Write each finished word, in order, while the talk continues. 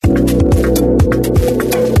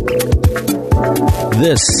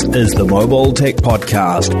This is the Mobile Tech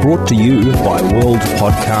Podcast, brought to you by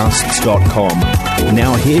worldpodcasts.com.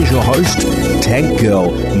 Now here's your host, Tech Girl,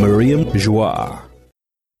 Miriam Joie.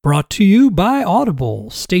 Brought to you by Audible.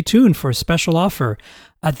 Stay tuned for a special offer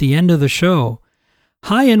at the end of the show.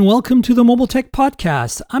 Hi and welcome to the Mobile Tech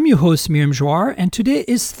Podcast. I'm your host, Miriam Joie, and today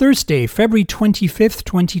is Thursday, February 25th,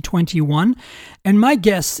 2021, and my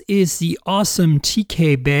guest is the awesome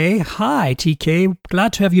TK Bay. Hi, TK.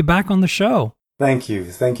 Glad to have you back on the show. Thank you.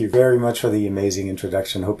 Thank you very much for the amazing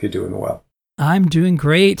introduction. Hope you're doing well. I'm doing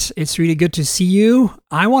great. It's really good to see you.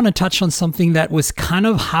 I want to touch on something that was kind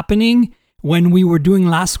of happening when we were doing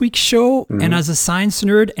last week's show, and as a science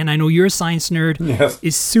nerd, and I know you're a science nerd, Yes.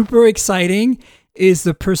 is super exciting, is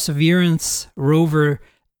the Perseverance rover,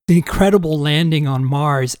 the incredible landing on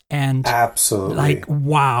Mars. And Absolutely. like,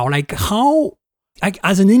 wow, like how,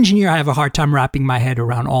 as an engineer, I have a hard time wrapping my head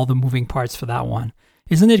around all the moving parts for that one.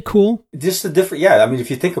 Isn't it cool? Just a different, yeah. I mean,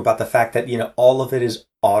 if you think about the fact that, all of it is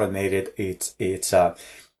automated, it's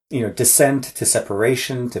descent to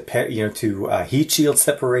separation, to heat shield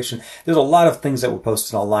separation. There's a lot of things that were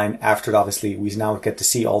posted online after it. Obviously, we now get to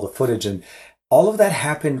see all the footage, and all of that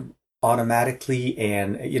happened automatically.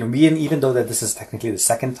 And, even though that this is technically the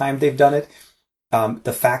second time they've done it,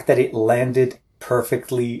 the fact that it landed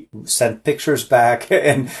perfectly, sent pictures back,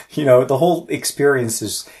 and, the whole experience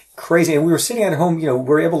is crazy. And we were sitting at home, we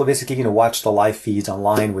were able to basically, watch the live feeds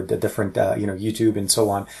online with the different, YouTube and so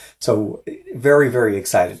on. So very, very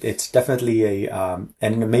excited. It's definitely an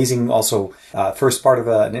amazing, also, first part of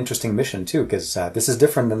an interesting mission too, because this is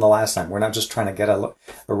different than the last time. We're not just trying to get a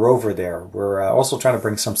rover there. We're also trying to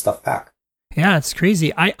bring some stuff back. Yeah, it's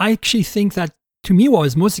crazy. I actually think that, to me, what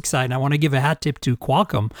was most exciting, I want to give a hat tip to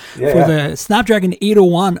Qualcomm for the Snapdragon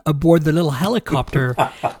 801 aboard the little helicopter,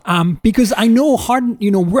 because I know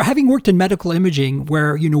we're having worked in medical imaging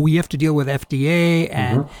where, we have to deal with FDA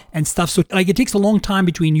and stuff. So like it takes a long time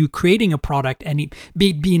between you creating a product and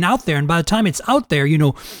being out there. And by the time it's out there,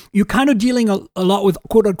 you're kind of dealing a lot with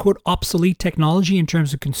quote unquote obsolete technology in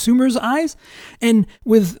terms of consumers' eyes. And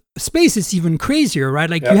with space, it's even crazier, right?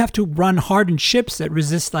 Like you have to run hardened chips that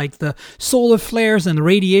resist like the solar flares and the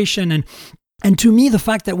radiation. And to me, the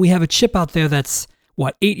fact that we have a chip out there that's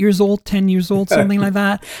 8 years old, 10 years old, something like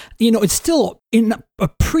that, it's still in a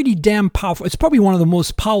pretty damn powerful, it's probably one of the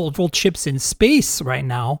most powerful chips in space right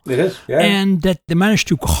now. It is, yeah. And that they managed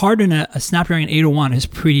to harden a Snapdragon 801 is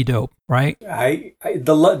pretty dope, right?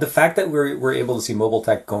 The fact that we're able to see mobile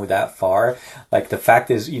tech go that far, like the fact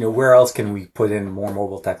is, where else can we put in more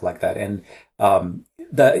mobile tech like that? And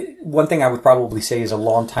the one thing I would probably say is a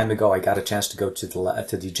long time ago, I got a chance to go to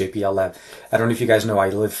the JPL lab. I don't know if you guys know, I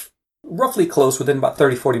live roughly close, within about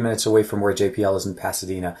 30-40 minutes away from where JPL is in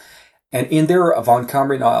Pasadena. And in their Von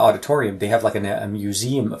Karman auditorium, they have like a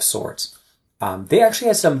museum of sorts. They actually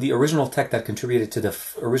had some of the original tech that contributed to the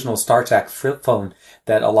original StarTAC flip phone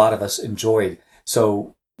that a lot of us enjoyed.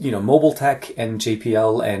 So, mobile tech and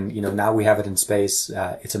JPL, and, now we have it in space.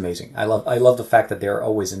 It's amazing. I love the fact that they're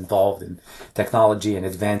always involved in technology and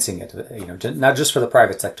advancing it, not just for the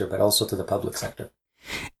private sector, but also to the public sector.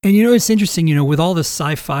 And it's interesting, with all the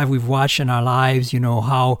sci-fi we've watched in our lives,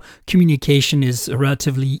 how communication is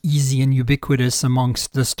relatively easy and ubiquitous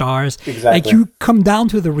amongst the stars. Exactly. Like you come down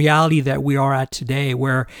to the reality that we are at today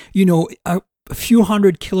where, a few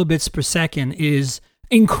hundred kilobits per second is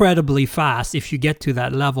incredibly fast if you get to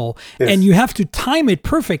that level. Yes. And you have to time it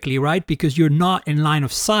perfectly, right? Because you're not in line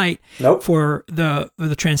of sight for the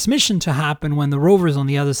transmission to happen when the rover is on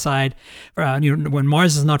the other side, when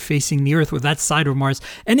Mars is not facing the Earth with that side of Mars.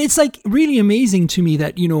 And it's like really amazing to me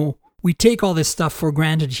that, we take all this stuff for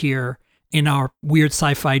granted here in our weird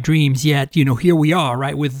sci-fi dreams, yet, here we are,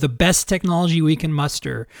 right, with the best technology we can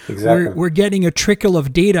muster. Exactly. We're getting a trickle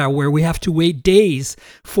of data where we have to wait days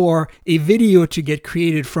for a video to get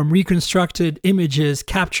created from reconstructed images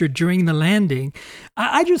captured during the landing.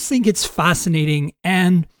 I just think it's fascinating.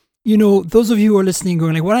 And, those of you who are listening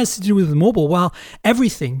going like, what has to do with mobile? Well,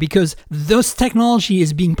 everything, because this technology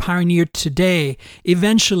is being pioneered today.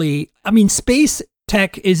 Eventually, space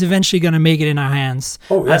tech is eventually going to make it in our hands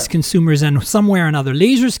as consumers, and somewhere or another.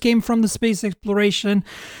 Lasers came from the space exploration,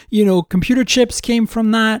 computer chips came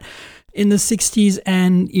from that in the 60s,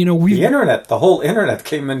 and the whole internet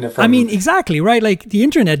came in from... exactly, right? Like the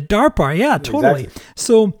internet, DARPA, yeah, totally. Exactly.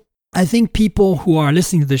 So I think people who are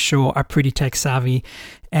listening to this show are pretty tech savvy,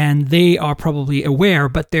 and they are probably aware,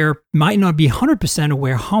 but they might not be 100%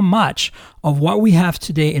 aware how much of what we have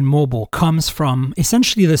today in mobile comes from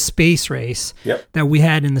essentially the space race that we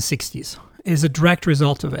had in the 60s. is a direct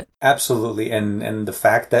result of it. Absolutely. And the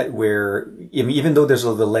fact that even though there's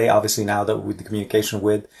a delay, obviously now that with the communication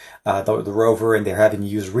with the rover and they're having to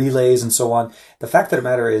use relays and so on, the fact of the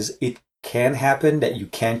matter is it can happen that you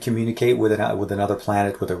can communicate with another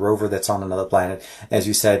planet, with a rover that's on another planet. As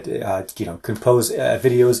you said, compose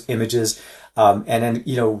videos, images, and then,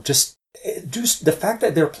 just the fact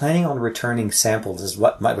that they're planning on returning samples is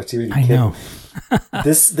what's really I know.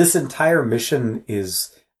 This entire mission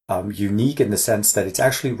is unique in the sense that it's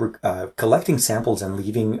actually collecting samples and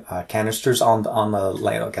leaving canisters on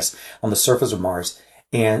the surface of Mars.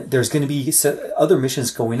 And there's going to be other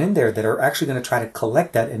missions going in there that are actually going to try to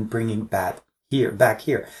collect that and bringing back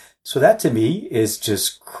here. So that to me is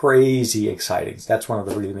just crazy exciting. That's one of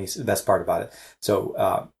the really best part about it.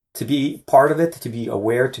 So to be part of it, to be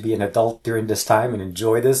aware, to be an adult during this time and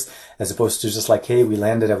enjoy this, as opposed to just like, hey, we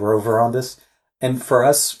landed a rover on this. And for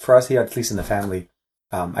us here, at least in the family,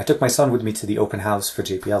 I took my son with me to the open house for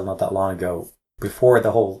JPL not that long ago, before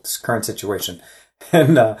the whole current situation.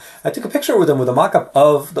 And I took a picture with him with a mock-up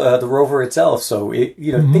of the rover itself. So,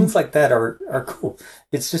 things like that are cool.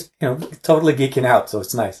 It's just, totally geeking out. So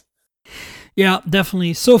it's nice. Yeah,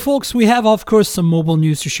 definitely. So, folks, we have, of course, some mobile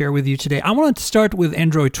news to share with you today. I wanted to start with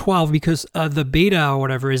Android 12 because the beta or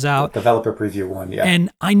whatever is out. Developer preview one, yeah.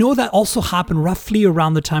 And I know that also happened roughly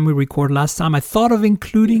around the time we recorded last time. I thought of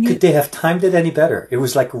including it. Could they have timed it any better? It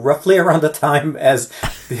was like roughly around the time as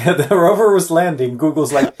the rover was landing.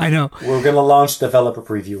 Google's like, I know. We're going to launch developer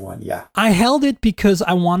preview one, yeah. I held it because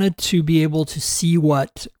I wanted to be able to see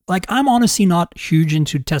what... Like, I'm honestly not huge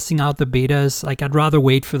into testing out the betas. Like, I'd rather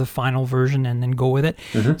wait for the final version and then go with it.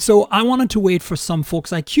 Mm-hmm. So I wanted to wait for some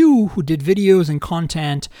folks like you who did videos and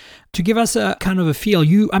content to give us a kind of a feel.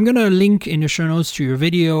 I'm going to link in the show notes to your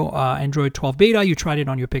video, Android 12 beta. You tried it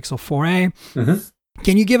on your Pixel 4a. Mm-hmm.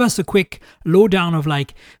 Can you give us a quick lowdown of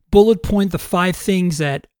like bullet point the 5 things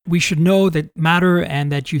that we should know that matter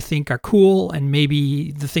and that you think are cool, and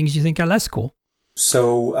maybe the things you think are less cool?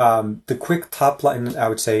 So the quick top line I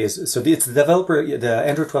would say is, it's the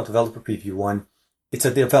Android 12 developer preview one. It's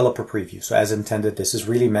a developer preview. So as intended, this is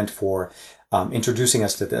really meant for introducing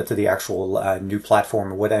us to the actual new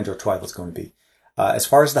platform, what Android 12 is going to be. As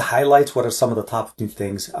far as the highlights, what are some of the top new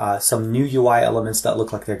things? Some new UI elements that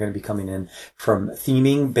look like they're going to be coming in from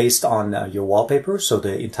theming based on your wallpaper. So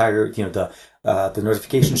the entire, the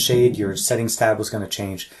notification shade, your settings tab was going to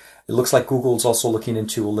change. It looks like Google's also looking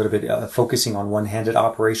into a little bit focusing on one-handed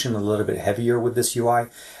operation, a little bit heavier with this UI.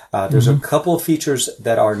 There's a couple of features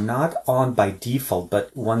that are not on by default,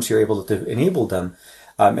 but once you're able to enable them,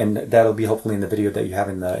 and that'll be hopefully in the video that you have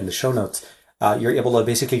in the show notes, you're able to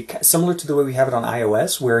basically, similar to the way we have it on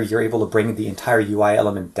iOS, where you're able to bring the entire UI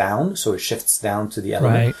element down, so it shifts down to the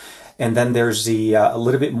element. Right. And then there's a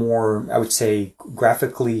little bit more, I would say,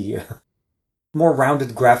 graphically... more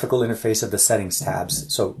rounded graphical interface of the settings tabs.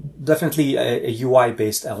 So definitely a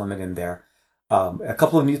UI-based element in there. A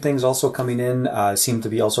couple of new things also coming in seem to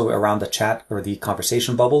be also around the chat or the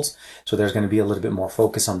conversation bubbles. So there's going to be a little bit more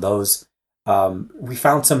focus on those. We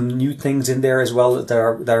found some new things in there as well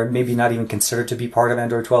that are maybe not even considered to be part of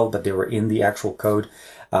Android 12, but they were in the actual code.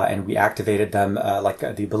 And we activated them, like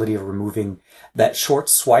the ability of removing that short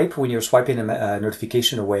swipe when you're swiping a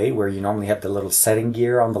notification away, where you normally have the little setting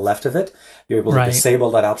gear on the left of it. You're able to disable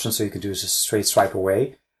that option so you can do just a straight swipe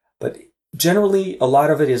away. But generally, a lot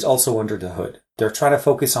of it is also under the hood. They're trying to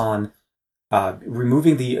focus on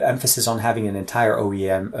removing the emphasis on having an entire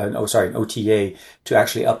an OTA to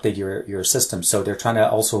actually update your system. So they're trying to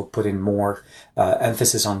also put in more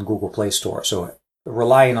emphasis on Google Play Store. So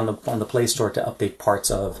relying on the Play Store to update parts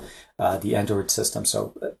of the Android system.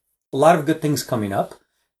 So a lot of good things coming up.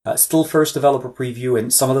 Still first developer preview,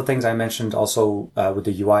 and some of the things I mentioned also with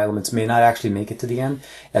the UI elements may not actually make it to the end,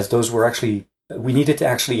 as those were actually, we needed to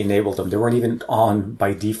actually enable them. They weren't even on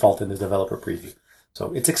by default in the developer preview.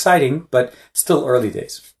 So it's exciting, but still early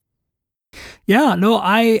days. Yeah, no,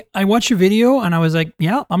 I watched your video and I was like,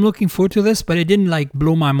 yeah, I'm looking forward to this, but it didn't like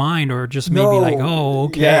blow my mind or just maybe like, oh,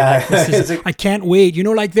 okay, yeah. Like, I can't wait.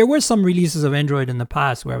 Like there were some releases of Android in the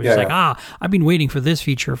past where I was like, I've been waiting for this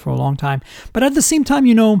feature for a long time. But at the same time,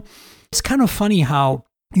 it's kind of funny how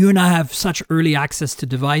you and I have such early access to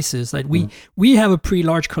devices. Like we have a pretty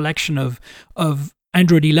large collection of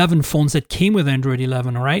Android 11 phones that came with Android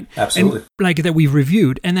 11, all right? Absolutely. And, like that we've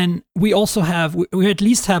reviewed. And then we also have, we at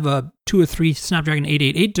least have 2 or 3 Snapdragon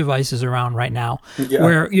 888 devices around right now,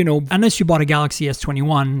 where, unless you bought a Galaxy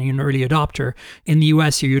S21, an early adopter, in the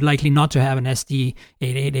US, you're likely not to have an SD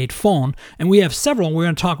 888 phone. And we have several. We're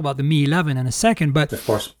going to talk about the Mi 11 in a second. But of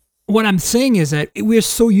course, what I'm saying is that we're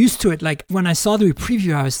so used to it. Like when I saw the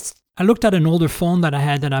preview, I looked at an older phone that I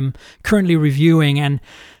had that I'm currently reviewing, and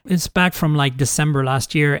it's back from like December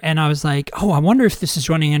last year. And I was like, oh, I wonder if this is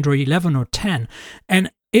running Android 11 or 10.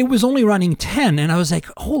 And it was only running 10. And I was like,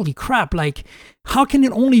 holy crap, like, how can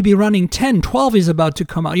it only be running 10? 12 is about to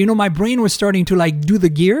come out. You know, my brain was starting to like do the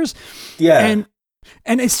gears. Yeah.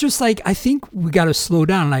 And it's just like, I think we got to slow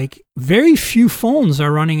down. Like, very few phones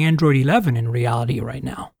are running Android 11 in reality right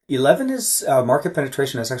now. 11 is market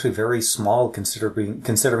penetration is actually very small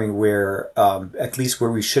considering where at least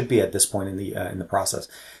where we should be at this point in the process.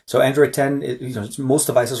 So Android 10, most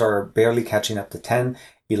devices are barely catching up to 10.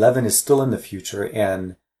 11 is still in the future,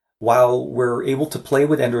 and while we're able to play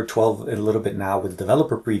with Android 12 a little bit now with the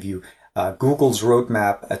developer preview, Google's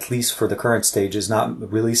roadmap, at least for the current stage, is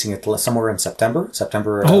not releasing it till somewhere in September.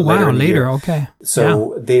 Oh, wow, later. Okay.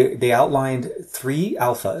 So they outlined three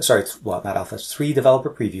developer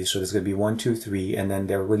previews. So there's going to be 1, 2, 3, and then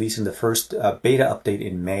they're releasing the first beta update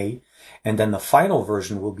in May, and then the final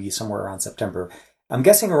version will be somewhere around September. I'm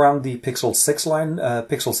guessing around the Pixel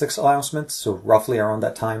 6 announcement, so roughly around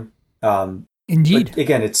that time. Indeed. But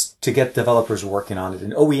again, it's to get developers working on it,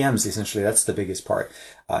 and OEMs, essentially, that's the biggest part.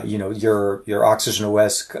 Your Oxygen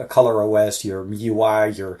OS, Color OS, your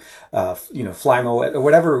MIUI, your, Flyme OS,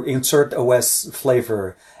 whatever insert OS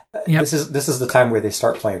flavor. Yep. This is the time where they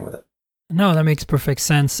start playing with it. No, that makes perfect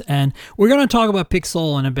sense. And we're going to talk about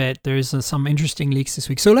Pixel in a bit. There's some interesting leaks this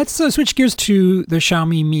week. So let's switch gears to the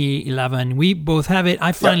Xiaomi Mi 11. We both have it.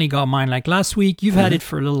 I finally got mine like last week. You've had it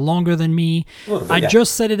for a little longer than me. I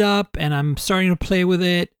just set it up and I'm starting to play with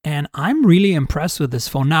it. And I'm really impressed with this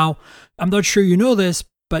phone. Now, I'm not sure you know this,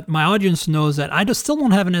 but my audience knows that I still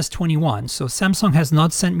don't have an S21. So Samsung has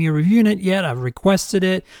not sent me a review in it yet. I've requested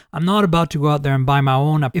it. I'm not about to go out there and buy my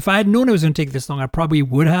own. If I had known it was going to take this long, I probably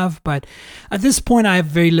would have. But at this point, I have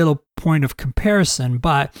very little point of comparison.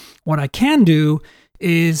 But what I can do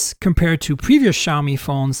is compare to previous Xiaomi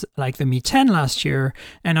phones like the Mi 10 last year.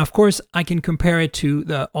 And of course, I can compare it to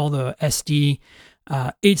all the SD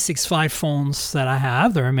 865 phones that I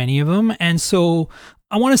have. There are many of them. And so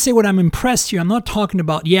I want to say what I'm impressed here. I'm not talking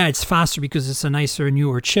about, it's faster because it's a nicer,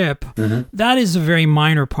 newer chip. Mm-hmm. That is a very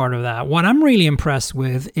minor part of that. What I'm really impressed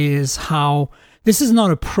with is how this is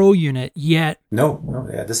not a pro unit yet. No,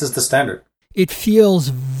 this is the standard. It feels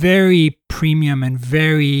very premium and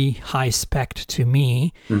very high spec to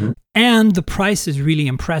me. Mm-hmm. And the price is really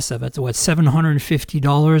impressive. It's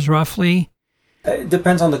 $750 roughly. It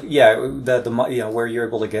depends on the where you're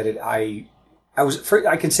able to get it. I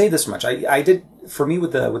can say this much. I did, for me,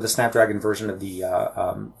 with the Snapdragon version of the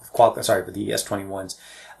with the S21s.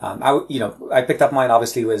 I picked up mine,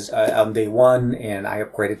 obviously, was on day one, and I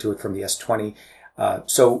upgraded to it from the S20.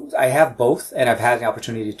 So I have both, and I've had the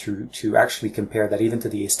opportunity to actually compare that even to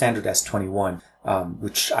the standard S21,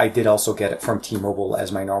 which I did also get it from T-Mobile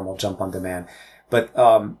as my normal jump on demand. But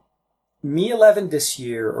Mi 11 this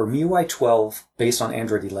year, or MIUI 12, based on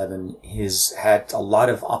Android 11, has had a lot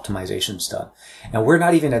of optimizations done. And we're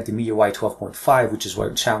not even at the MIUI 12.5, which is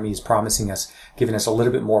what Xiaomi is promising us, giving us a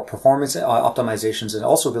little bit more performance optimizations and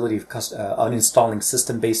also ability of uninstalling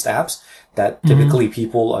system-based apps that typically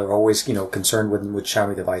people are always, concerned with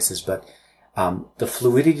Xiaomi devices. But the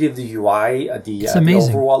fluidity of the UI, the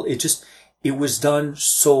overall, it was done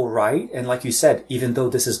so right. And like you said, even though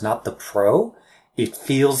this is not the Pro, it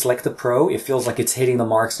feels like the Pro. It feels like it's hitting the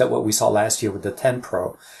marks that what we saw last year with the 10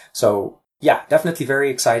 Pro. So yeah, definitely very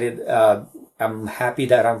excited. I'm happy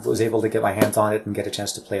that I was able to get my hands on it and get a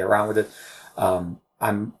chance to play around with it.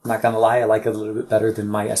 I'm not gonna lie, I like it a little bit better than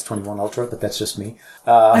my S21 Ultra, but that's just me.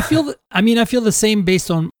 I feel the same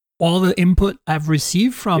based on all the input I've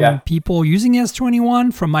received from people using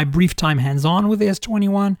S21, from my brief time hands-on with the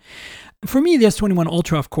S21. For me, the S21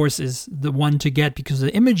 Ultra, of course, is the one to get because of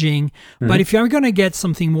the imaging. Mm-hmm. But if you're going to get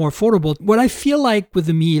something more affordable, what I feel like with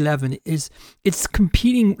the Mi 11 is it's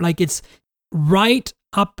competing, like it's right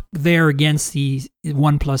up there against the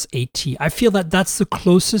OnePlus 8T. I feel that that's the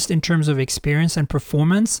closest in terms of experience and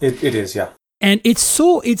performance. It is, yeah. And it's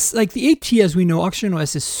like the 8T, as we know, Oxygen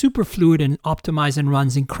OS is super fluid and optimized and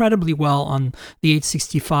runs incredibly well on the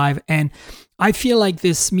 865. And I feel like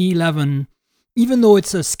this Mi 11, even though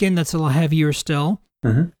it's a skin that's a little heavier still,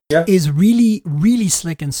 is really, really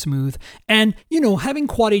slick and smooth. And, having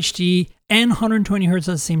Quad HD and 120 hertz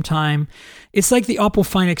at the same time, it's like the Oppo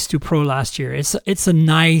Find X2 Pro last year. It's a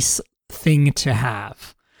nice thing to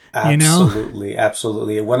have. Absolutely,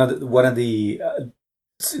 absolutely. One of the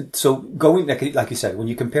so going, like you said, when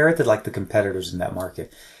you compare it to like the competitors in that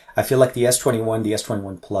market, I feel like the S21, the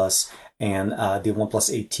S21 Plus, and the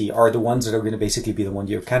OnePlus 8T are the ones that are going to basically be the one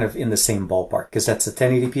you're kind of in the same ballpark, because that's a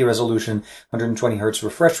 1080p resolution, 120 hertz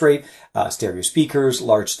refresh rate, stereo speakers,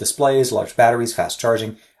 large displays, large batteries, fast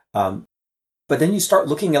charging. But then you start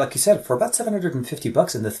looking at, like you said, for about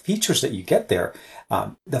 $750 and the features that you get there.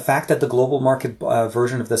 The fact that the global market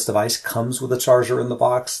version of this device comes with a charger in the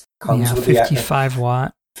box, comes with 55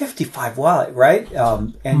 watt. 55 watt, right?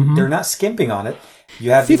 And they're not skimping on it.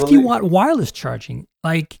 You have 50 watt wireless charging.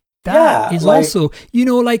 Like that is also,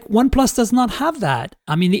 like OnePlus does not have that.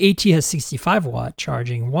 I mean, the AT has 65 watt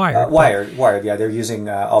charging wired. Wired. Yeah, they're using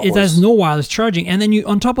all it has no wireless charging. And then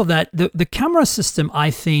on top of that, the camera system,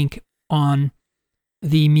 I think, on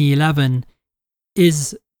the Mi 11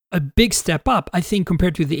 is a big step up, I think,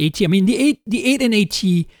 compared to the AT. I mean, the 8 and AT,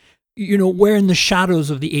 we're in the shadows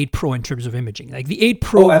of the 8 Pro in terms of imaging. Like the 8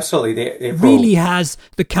 Pro absolutely. The 8 Pro really has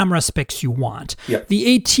the camera specs you want. Yep.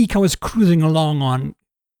 The AT was cruising along on,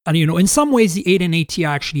 and in some ways the 8 and AT are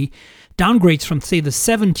actually downgrades from, say, the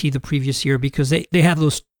 70 the previous year, because they have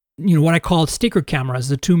those, what I call sticker cameras,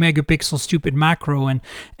 the 2 megapixel stupid macro and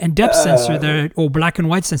depth sensor or black and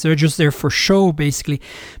white sensor. They're just there for show, basically.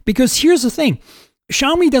 Because here's the thing.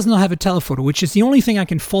 Xiaomi does not have a telephoto, which is the only thing I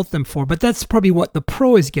can fault them for, but that's probably what the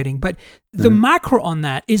Pro is getting. But the macro on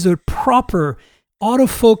that is a proper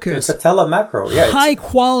autofocus. It's a telemacro. Yeah, high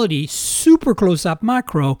quality, super close-up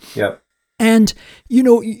macro. Yep. And,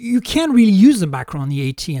 you can't really use the macro on the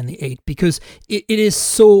AT and the 8 because it is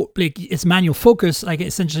so, like, it's manual focus, like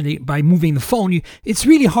essentially by moving the phone, it's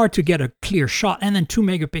really hard to get a clear shot. And then 2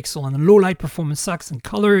 megapixel and the low light performance sucks and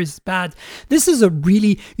color is bad. This is a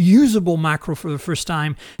really usable macro for the first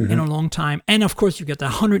time in a long time. And of course, you get the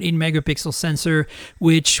 108 megapixel sensor,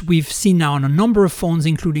 which we've seen now on a number of phones,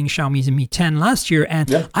 including Xiaomi's Mi 10 last year.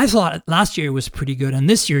 And I thought last year it was pretty good. And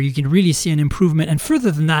this year you can really see an improvement. And further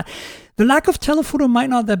than that, the lack of telephoto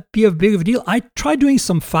might not be a big of a deal. I tried doing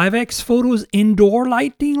some 5x photos indoor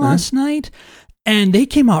lighting last night, and they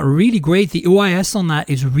came out really great. The OIS on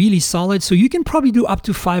that is really solid. So you can probably do up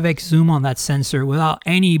to 5x zoom on that sensor without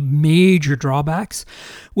any major drawbacks,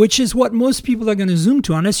 which is what most people are going to zoom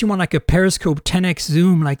to, unless you want like a periscope 10x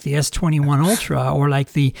zoom like the S21 Ultra or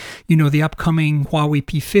like the, the upcoming Huawei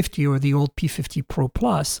P50 or the old P50 Pro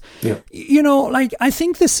Plus. Yeah. I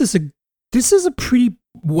think this is a pretty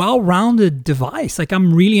well-rounded device. Like,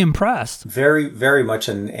 I'm really impressed. Very, very much.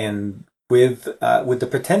 And with the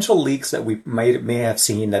potential leaks that we may have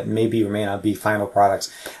seen that maybe or may not be final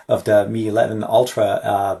products of the Mi 11 Ultra,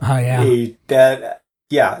 Xiaomi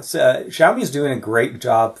is doing a great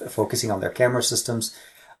job focusing on their camera systems.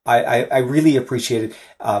 I really appreciate it.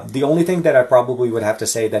 The only thing that I probably would have to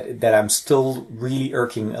say that I'm still really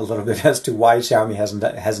irking a little bit as to why Xiaomi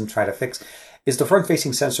hasn't tried to fix is the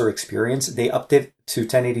front-facing sensor experience. They upped it to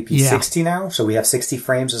 1080p 60 now, so we have 60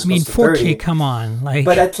 frames as opposed to 30. 4K, come on.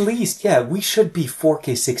 But at least, we should be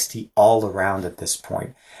 4K 60 all around at this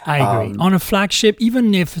point. I agree. On a flagship,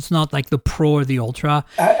 even if it's not like the Pro or the Ultra,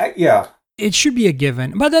 it should be a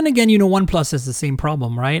given. But then again, OnePlus has the same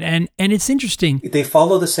problem, right? And it's interesting. They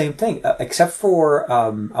follow the same thing, except for,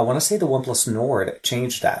 I want to say the OnePlus Nord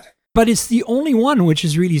changed that. But it's the only one, which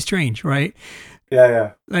is really strange, right?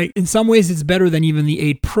 Yeah. Like, in some ways, it's better than even the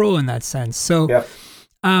 8 Pro in that sense. So,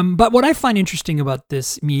 but what I find interesting about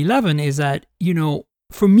this Mi 11 is that,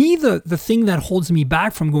 for me, the thing that holds me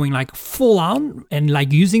back from going like full on and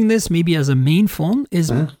like using this maybe as a main phone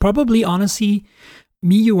is probably, honestly,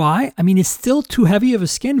 MIUI. I mean, it's still too heavy of a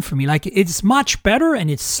skin for me. Like, it's much better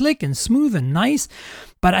and it's slick and smooth and nice,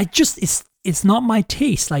 but it's not my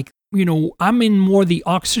taste. Like, I'm in more the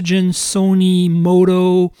Oxygen, Sony,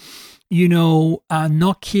 Moto,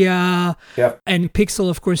 Nokia and Pixel,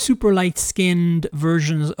 of course, super light-skinned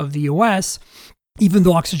versions of the OS. Even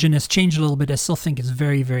though Oxygen has changed a little bit, I still think it's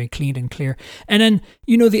very, very clean and clear. And then,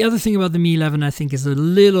 the other thing about the Mi 11, I think, is a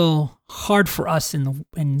little hard for us in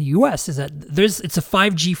the US is that it's a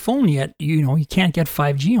 5G phone yet. You can't get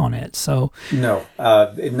 5G on it. So no,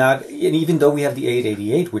 not. And even though we have the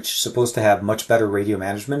 888, which is supposed to have much better radio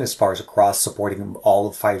management as far as across supporting all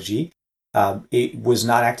of 5G. It was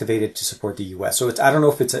not activated to support the US. So I don't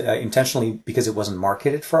know if it's intentionally because it wasn't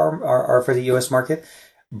marketed for for the US market,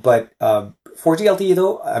 but 4G LTE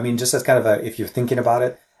though, I mean, just as kind of if you're thinking about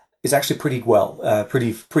it, is actually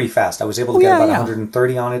pretty fast. I was able to get about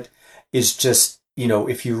 130 on it. It's just,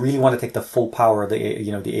 if you really want to take the full power of the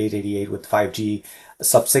 888 with 5G,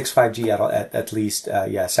 sub 6 5G at least,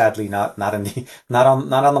 sadly not on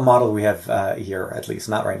the model we have here, at least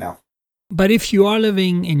not right now. But if you are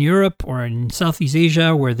living in Europe or in Southeast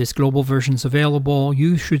Asia where this global version is available,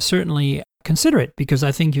 you should certainly consider it because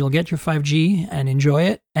I think you'll get your 5G and enjoy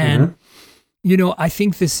it. And, I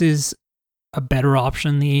think this is a better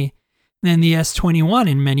option than the S21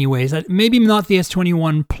 in many ways. Maybe not the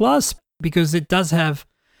S21 Plus, because it does have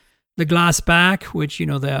the glass back, which,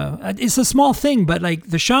 it's a small thing, but like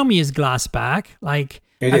the Xiaomi is glass back, like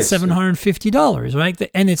at $750, right?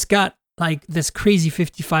 And it's got like this crazy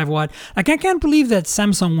 55 watt. Like, I can't believe that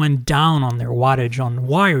Samsung went down on their wattage on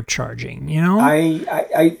wire charging, The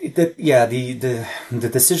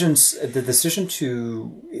decision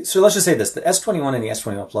to, so let's just say this, the S21 and the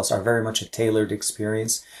S21 Plus are very much a tailored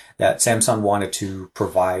experience that Samsung wanted to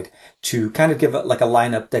provide to kind of give a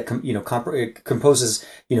lineup that, composes,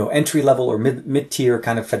 entry level or mid tier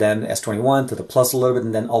kind of for them, S21 to the Plus a little bit,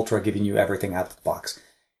 and then Ultra giving you everything out of the box.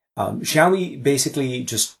 Xiaomi basically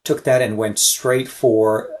just took that and went straight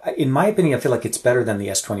for, in my opinion, I feel like it's better than the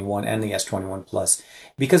S21 and the S21 Plus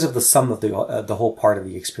because of the sum of the whole part of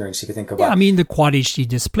the experience. If you think about, the Quad HD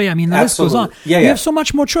display. The list goes on. You have so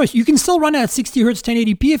much more choice. You can still run it at 60 hertz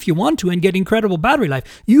 1080p if you want to and get incredible battery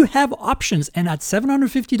life. You have options, and at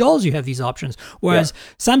 $750 you have these options. Whereas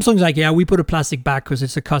Samsung's like, we put a plastic back because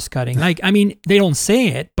it's a cost cutting. They don't say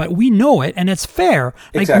it, but we know it, and it's fair.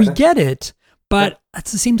 Exactly. We get it. But at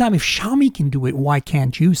the same time, if Xiaomi can do it, why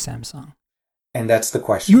can't you, Samsung? And that's the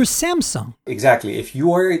question. You're Samsung. Exactly. If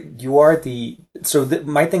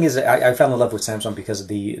my thing is, I fell in love with Samsung because of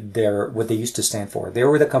what they used to stand for. They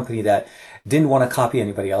were the company that didn't want to copy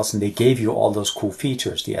anybody else, and they gave you all those cool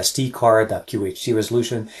features: the SD card, the QHD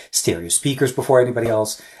resolution, stereo speakers before anybody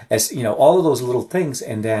else, all of those little things.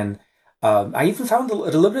 And then I even found a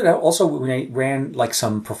little bit also when I ran like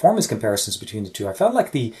some performance comparisons between the two. I found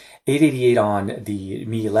like the 888 on the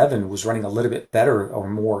Mi 11 was running a little bit better or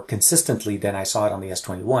more consistently than I saw it on the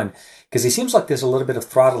S21, because it seems like there's a little bit of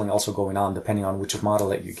throttling also going on depending on which model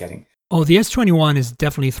that you're getting. Oh, the S21 is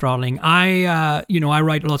definitely throttling. I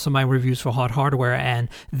write lots of my reviews for Hot Hardware, and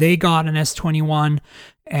they got an S21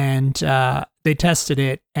 and they tested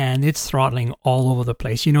it, and it's throttling all over the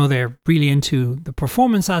place. They're really into the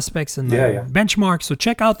performance aspects and the benchmarks. So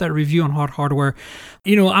check out that review on Hot Hardware.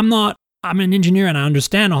 I'm an engineer, and I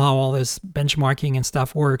understand how all this benchmarking and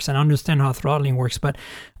stuff works, and I understand how throttling works, but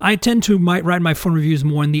I tend to write my phone reviews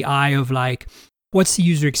more in the eye of like, what's the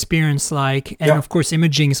user experience like? And of course,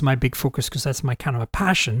 imaging is my big focus because that's my kind of a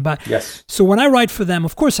passion. But so when I write for them,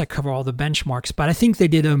 of course, I cover all the benchmarks, but I think they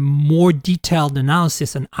did a more detailed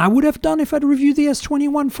analysis than I would have done if I'd reviewed the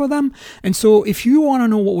S21 for them. And so if you want to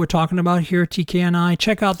know what we're talking about here, TK and I,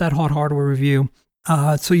 check out that Hot Hardware review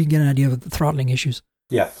so you get an idea of the throttling issues.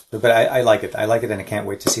 Yeah, but I like it. I like it, and I can't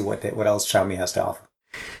wait to see what else Xiaomi has to offer.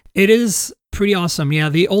 It is pretty awesome. Yeah,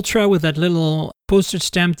 the Ultra with that little postage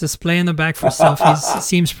stamp display in the back for selfies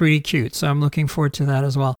seems pretty cute. So I'm looking forward to that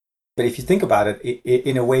as well. But if you think about it,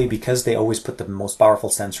 in a way, because they always put the most powerful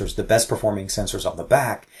sensors, the best performing sensors on the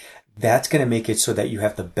back, that's going to make it so that you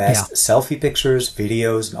have the best selfie pictures,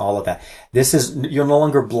 videos, and all of that. You're no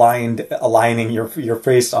longer blind aligning your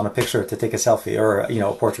face on a picture to take a selfie or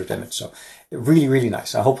a portrait image. So really, really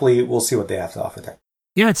nice. Hopefully we'll see what they have to offer there.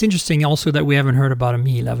 Yeah, it's interesting also that we haven't heard about a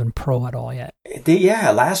Mi 11 Pro at all yet.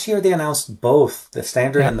 Last year they announced both the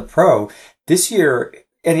standard and the Pro. This year,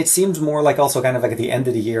 and it seems more like also kind of like at the end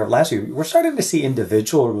of the year of last year, we're starting to see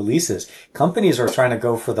individual releases. Companies are trying to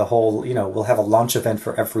go for the whole, we'll have a launch event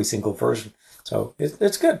for every single version. So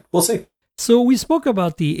it's good. We'll see. So we spoke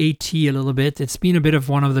about the AT a little bit. It's been a bit of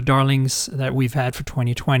one of the darlings that we've had for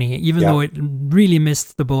 2020, even though it really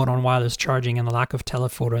missed the boat on wireless charging and the lack of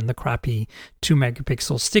telephoto and the crappy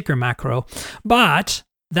 2-megapixel sticker macro. But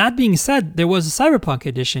that being said, there was a Cyberpunk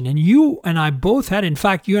edition, and you and I both had. In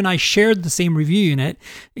fact, you and I shared the same review unit.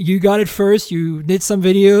 You got it first. You did some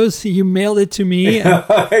videos. You mailed it to me.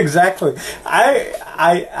 Exactly.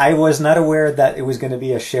 I was not aware that it was going to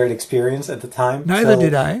be a shared experience at the time. Neither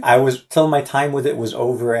did I. I was till my time with it was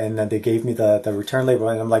over, and then they gave me the return label,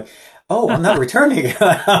 and I'm like, oh, I'm not returning.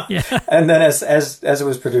 And then as it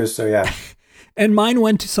was produced, so yeah. And mine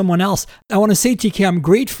went to someone else. I want to say, TK, I'm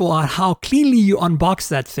grateful at how cleanly you unboxed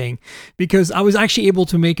that thing, because I was actually able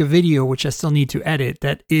to make a video, which I still need to edit,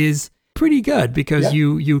 that is pretty good because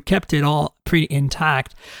you kept it all pretty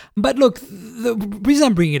intact. But look, the reason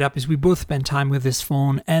I'm bringing it up is we both spent time with this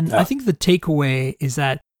phone. And I think the takeaway is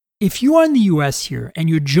that if you are in the US here and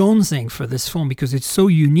you're jonesing for this phone because it's so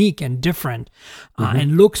unique and different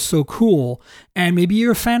and looks so cool, and maybe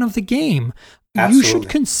you're a fan of the game, you should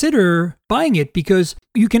consider buying it, because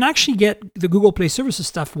you can actually get the Google Play Services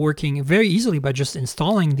stuff working very easily by just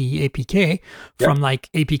installing the APK from like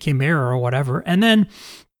APK Mirror or whatever. And then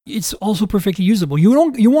it's also perfectly usable. You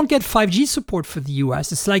won't get 5G support for the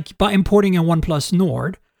US. It's like by importing a OnePlus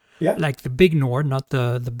Nord, like the big Nord, not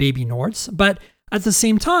the baby Nords. But at the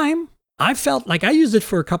same time, I felt like I used it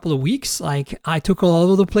for a couple of weeks. Like I took it all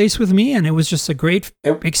over the place with me, and it was just a great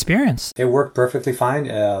experience. It worked perfectly fine.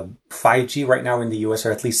 5G right now in the US,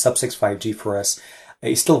 or at least sub-6 5G for us,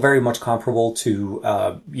 is still very much comparable to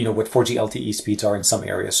what 4G LTE speeds are in some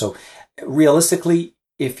areas. So realistically,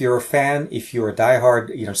 if you're a fan, if you're a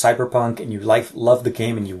diehard, Cyberpunk, and you love the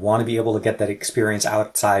game and you want to be able to get that experience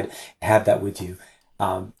outside, have that with you.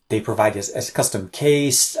 They provide as a custom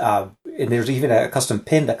case, and there's even a custom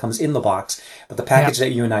pin that comes in the box. But the package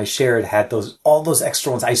that you and I shared had all those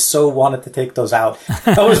extra ones. I so wanted to take those out.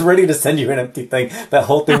 I was ready to send you an empty thing. That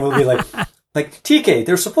whole thing will be like TK,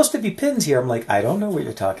 there's supposed to be pins here. I'm like, I don't know what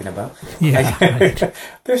you're talking about. Yeah, right.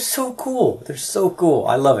 They're so cool. They're so cool.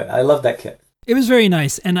 I love it. I love that kit. It was very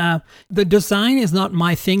nice. And the design is not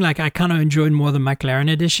my thing. Like I kind of enjoyed more the McLaren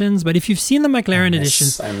editions. But if you've seen the McLaren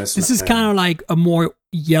editions, this is kind of like a more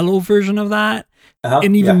yellow version of that.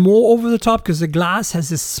 And even more over the top because the glass has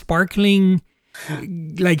this sparkling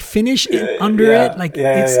like finish under it. Like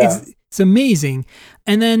it's amazing.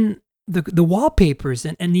 And then the wallpapers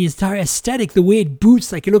and the entire aesthetic, the way it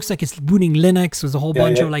boots, like it looks like it's booting Linux with a whole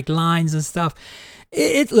bunch of like lines and stuff.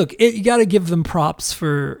 You got to give them props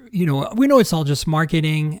for, we know it's all just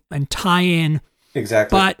marketing and tie-in.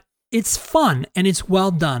 Exactly. But it's fun and it's well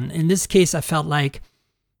done. In this case, I felt like,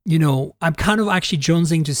 I'm kind of actually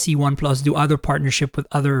jonesing to see OnePlus do other partnership with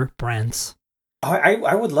other brands.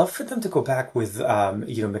 I would love for them to go back with,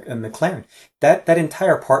 McLaren. That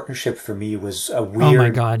entire partnership for me was a weird. Oh my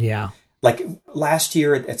God, yeah. Like last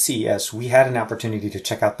year at CES, we had an opportunity to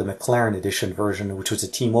check out the McLaren edition version, which was a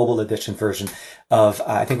T-Mobile edition version of,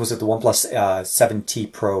 I think was it the OnePlus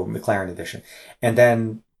 7T Pro McLaren edition. And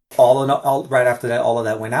then right after that, all of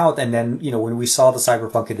that went out. And then, when we saw the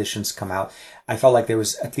Cyberpunk editions come out, I felt like there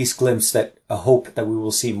was at least glimpse that a hope that we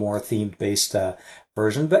will see more themed based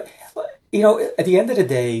version. But, at the end of the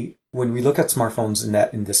day, when we look at smartphones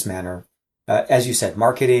in this manner, as you said,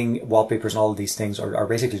 marketing, wallpapers, and all of these things are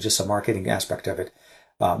basically just a marketing aspect of it.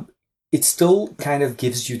 It still kind of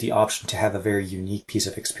gives you the option to have a very unique piece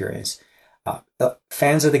of experience.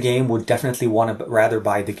 Fans of the game would definitely want to rather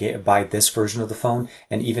buy this version of the phone,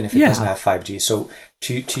 and even if it doesn't have 5G. So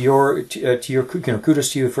to your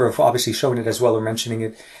kudos to you for obviously showing it as well or mentioning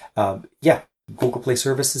it. Google Play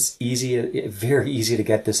service is easy, very easy to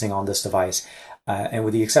get this thing on this device. And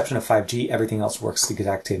with the exception of 5G, everything else works the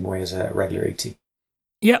exact same way as a regular AT.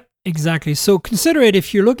 Yep, exactly. So consider it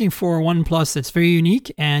if you're looking for a OnePlus that's very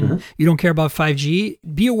unique and you don't care about 5G.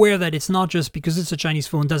 Be aware that it's not just because it's a Chinese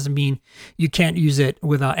phone doesn't mean you can't use it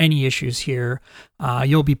without any issues here.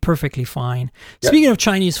 You'll be perfectly fine. Yep. Speaking of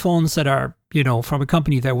Chinese phones that are, from a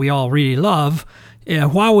company that we all really love,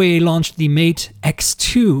 Huawei launched the Mate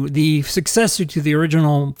X2, the successor to the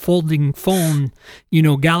original folding phone,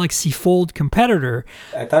 Galaxy Fold competitor.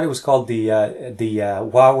 I thought it was called the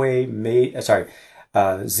Huawei Mate.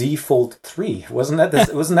 Z Fold 3. Wasn't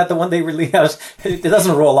that the one they released? It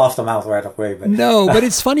doesn't roll off the mouth right away. But no, but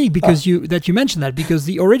it's funny because you mentioned that because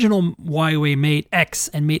the original Huawei Mate X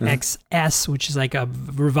and Mate XS, which is like a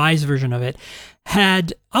revised version of it,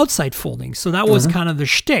 had outside folding. So that was kind of the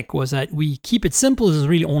shtick, was that we keep it simple. There's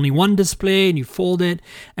really only one display and you fold it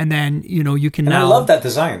and then, you can I love that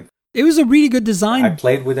design. It was a really good design. I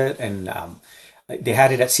played with it and they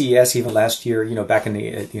had it at CES even last year, back in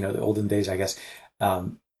the, the olden days, I guess.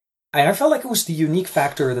 And I felt like it was the unique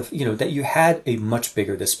factor of that you had a much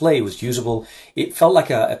bigger display. It was usable. It felt like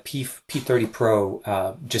a P30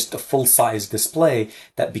 Pro, just a full size display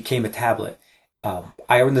that became a tablet.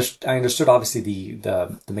 I understood obviously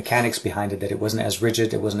the mechanics behind it, that it wasn't as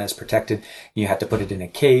rigid, it wasn't as protected. You had to put it in a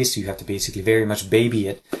case. You have to basically very much baby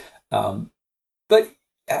it. But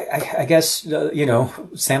I guess,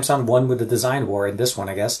 Samsung won with the design war in this one,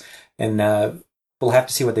 I guess. And we'll have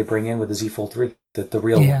to see what they bring in with the Z Fold 3, the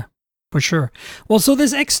real one. Yeah, for sure. Well, so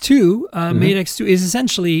this X2, Mate X2, is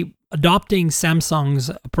essentially adopting Samsung's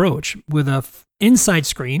approach with a inside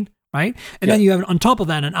screen, right? And then you have on top of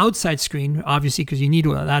that an outside screen, obviously, because you need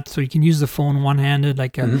that so you can use the phone one-handed,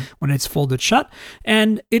 like when it's folded shut.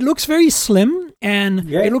 And it looks very slim, and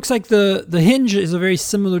it looks like the hinge is a very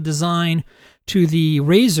similar design to the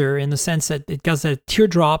Razr in the sense that it has a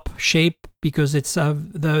teardrop shape because it's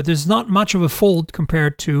there's not much of a fold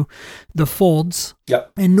compared to the folds,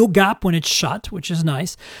 and no gap when it's shut, which is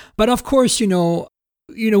nice. But of course,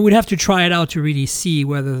 we'd have to try it out to really see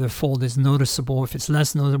whether the fold is noticeable, if it's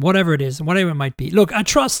less noticeable, whatever it is, whatever it might be. Look, I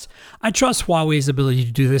trust Huawei's ability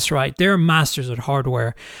to do this right. They're masters at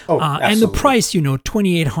hardware. And the price,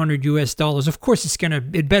 $2,800 US. Of course,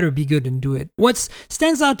 it better be good and do it. What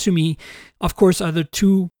stands out to me, of course, are the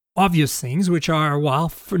two obvious things, which are, well,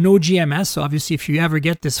 for no GMS. So obviously, if you ever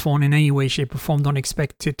get this phone in any way, shape, or form, don't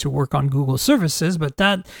expect it to work on Google services. But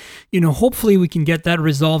that, hopefully we can get that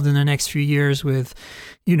resolved in the next few years with,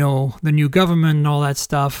 the new government and all that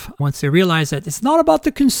stuff. Once they realize that it's not about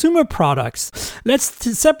the consumer products. Let's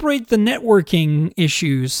separate the networking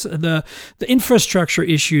issues, the infrastructure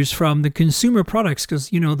issues from the consumer products, because,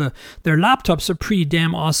 their laptops are pretty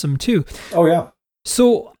damn awesome too. Oh, yeah.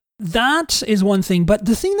 So that is one thing, but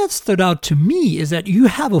the thing that stood out to me is that you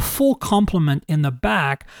have a full complement in the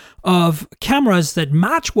back of cameras that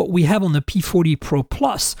match what we have on the P40 Pro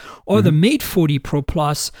Plus or the Mate 40 Pro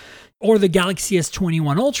Plus or the Galaxy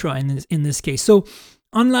S21 Ultra in this case. So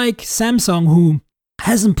unlike Samsung, who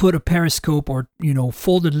hasn't put a periscope or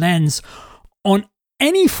folded lens on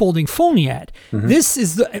any folding phone yet, this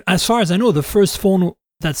is, as far as I know, the first phone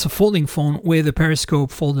that's a folding phone with a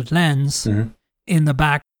periscope folded lens in the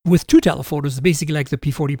back, with two telephotos, basically like the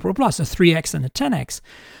P40 Pro Plus, a 3X and a 10X.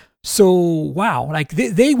 So, wow, like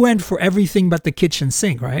they went for everything but the kitchen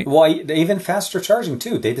sink, right? Well, even faster charging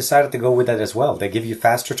too. They decided to go with that as well. They give you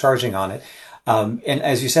faster charging on it. And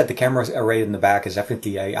as you said, the camera array in the back is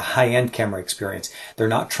definitely a high-end camera experience. They're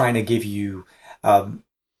not trying to give you...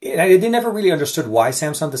 they never really understood why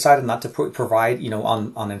Samsung decided not to provide,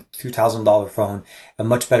 on a $2,000 phone, a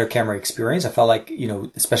much better camera experience. I felt like,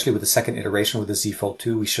 especially with the second iteration with the Z Fold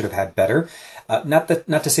 2, we should have had better. Not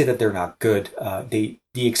to say that they're not good.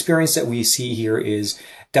 The experience that we see here is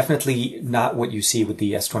definitely not what you see with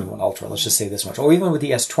the S21 Ultra. Let's just say this much, or even with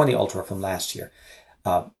the S20 Ultra from last year.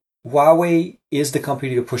 Huawei is the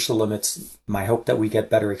company to push the limits. My hope that we get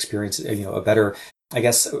better experience, a better, I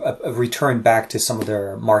guess, a return back to some of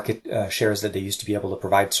their market shares that they used to be able to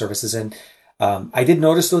provide services in. I did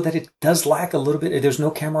notice, though, that it does lack a little bit. There's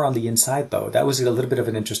no camera on the inside, though. That was a little bit of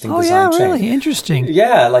an interesting design change. Oh, yeah, really? Interesting.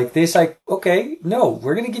 Yeah, like they're like, okay, no,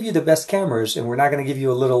 we're going to give you the best cameras, and we're not going to give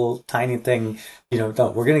you a little tiny thing. No,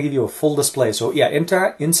 we're going to give you a full display. So, yeah,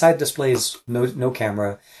 inside displays, no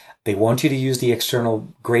camera. They want you to use the external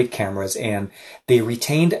great cameras, and they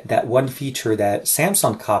retained that one feature that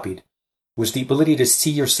Samsung copied, was the ability to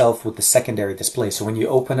see yourself with the secondary display. So when you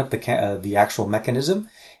open up the actual mechanism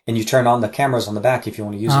and you turn on the cameras on the back, if you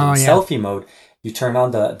want to use it in selfie mode, you turn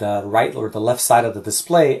on the right or the left side of the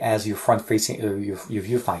display as your front-facing your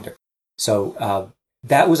viewfinder. So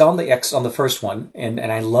that was on the first one, and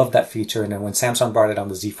I love that feature. And then when Samsung brought it on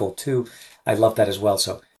the Z Fold 2, I love that as well.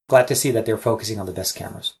 So glad to see that they're focusing on the best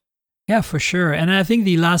cameras. Yeah, for sure. And I think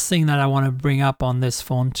the last thing that I want to bring up on this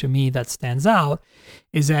phone to me that stands out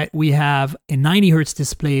is that we have a 90 hertz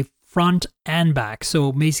display front and back.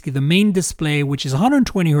 So basically the main display, which is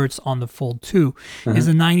 120 hertz on the Fold 2, is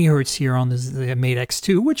a 90 hertz here on the Mate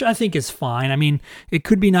X2, which I think is fine. I mean, it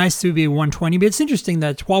could be nice to be 120, but it's interesting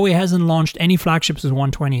that Huawei hasn't launched any flagships with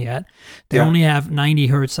 120 yet. They only have 90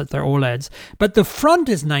 hertz at their OLEDs. But the front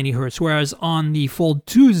is 90 hertz, whereas on the Fold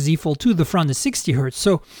 2, Z Fold 2, the front is 60 hertz.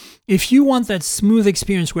 So if you want that smooth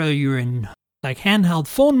experience, whether you're in like handheld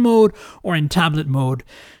phone mode or in tablet mode,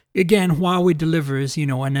 again, Huawei delivers,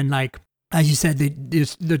 and then like, as you said,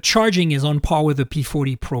 the charging is on par with the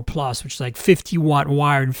P40 Pro Plus, which is like 50 watt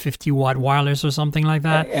wired and 50 watt wireless or something like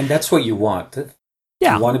that. And that's what you want.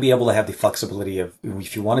 Yeah. You want to be able to have the flexibility of,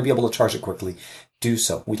 if you want to be able to charge it quickly, do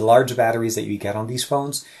so. With large batteries that you get on these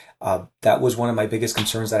phones, that was one of my biggest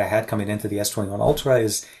concerns that I had coming into the S21 Ultra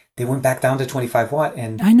is they went back down to 25 watt.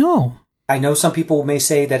 And I know some people may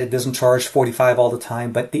say that it doesn't charge 45 all the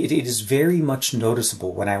time, but it is very much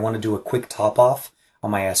noticeable when I want to do a quick top off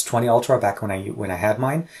on my S20 Ultra back when I had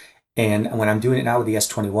mine. And when I'm doing it now with the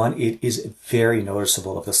S21, it is very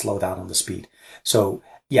noticeable of the slowdown on the speed. So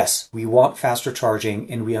yes, we want faster charging,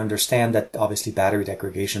 and we understand that obviously battery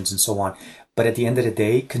degradations and so on. But at the end of the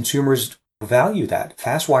day, consumers value that.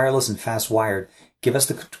 Fast wireless and fast wired give us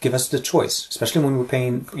the choice, especially when we're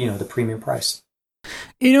paying, the premium price.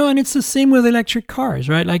 And it's the same with electric cars,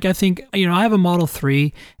 right? Like I think, I have a Model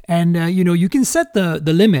 3 and, you can set the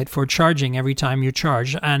limit for charging every time you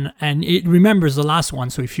charge and it remembers the last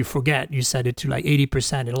one. So if you forget, you set it to like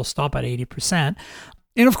 80%, it'll stop at 80%.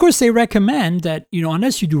 And of course, they recommend that,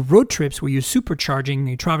 unless you do road trips where you're supercharging,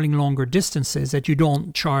 you're traveling longer distances, that you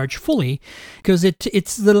don't charge fully because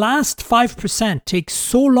it's the last 5% takes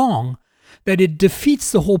so long that it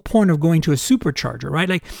defeats the whole point of going to a supercharger, right?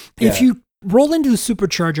 Like if you roll into the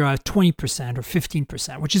supercharger at 20% or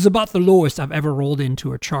 15%, which is about the lowest I've ever rolled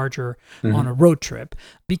into a charger on a road trip,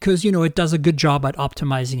 because, it does a good job at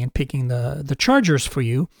optimizing and picking the chargers for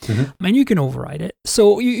you, and you can override it.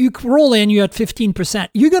 So you roll in, you're at 15%,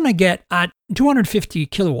 you're going to get at 250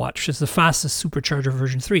 kilowatts, which is the fastest supercharger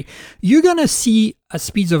version 3, you're going to see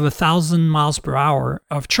speeds of 1,000 miles per hour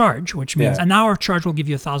of charge, which means an hour of charge will give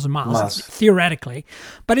you 1,000 miles, theoretically.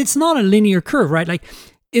 But it's not a linear curve, right? Like,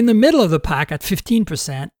 in the middle of the pack at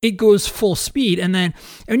 15%, it goes full speed. And then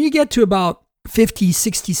when you get to about 50,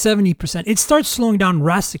 60, 70%, it starts slowing down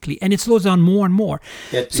drastically, and it slows down more and more.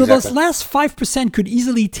 Yeah, so those last 5% could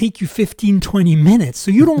easily take you 15, 20 minutes. So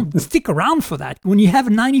you don't stick around for that. When you have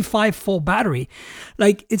a 95 full battery,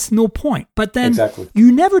 like, it's no point. But then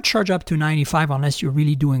you never charge up to 95 unless you're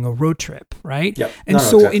really doing a road trip, right? Yep.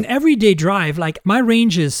 And in everyday drive, like, my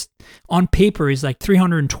range is, on paper, is like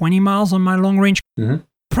 320 miles on my long range.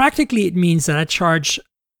 Practically, it means that I charge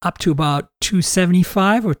up to about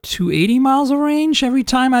 275 or 280 miles of range every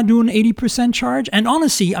time I do an 80% charge. And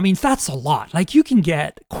honestly, I mean, that's a lot. Like, you can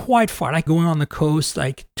get quite far, like going on the coast,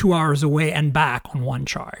 like 2 hours away and back on one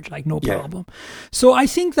charge, like no problem. So I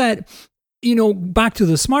think that, back to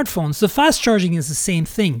the smartphones, the fast charging is the same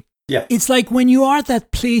thing. Yeah. It's like when you are at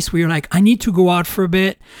that place where you're like, I need to go out for a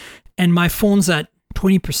bit and my phone's at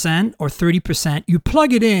 20% or 30%, you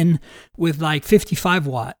plug it in with like 55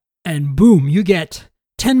 watt and boom, you get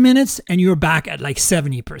 10 minutes and you're back at like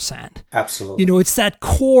 70%. Absolutely. It's that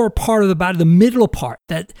core part of the battery, the middle part,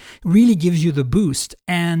 that really gives you the boost.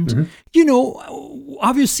 And,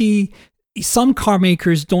 obviously some car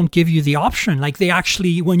makers don't give you the option. Like, they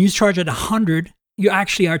actually, when you charge at 100, you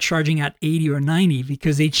actually are charging at 80 or 90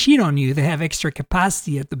 because they cheat on you. They have extra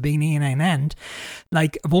capacity at the beginning and end.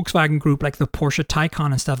 Like Volkswagen Group, like the Porsche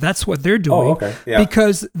Taycan and stuff, that's what they're doing. Oh, okay. Yeah.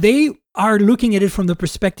 Because they are looking at it from the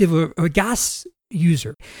perspective of a gas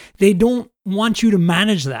user. They don't want you to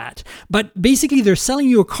manage that. But basically, they're selling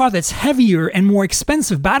you a car that's heavier and more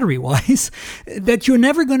expensive battery-wise, that you're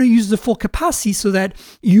never going to use the full capacity, so that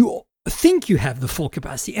you think you have the full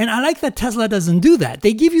capacity. And I like that Tesla doesn't do that.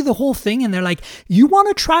 They give you the whole thing and they're like, you want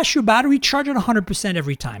to trash your battery, charge it 100%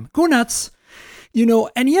 every time. Go nuts.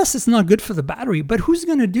 And yes, it's not good for the battery, but who's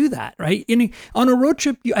going to do that, right? On a road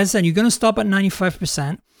trip, as I said, you're going to stop at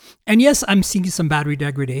 95%. And yes, I'm seeing some battery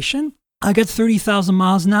degradation. I got 30,000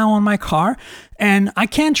 miles now on my car, and I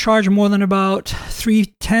can't charge more than about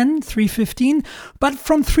 310, 315. But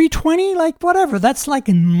from 320, like whatever, that's like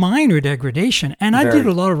a minor degradation. And I did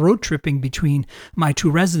a lot of road tripping between my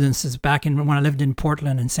two residences back when I lived in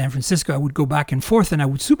Portland and San Francisco. I would go back and forth, and I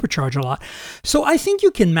would supercharge a lot. So I think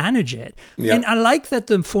you can manage it. Yeah. And I like that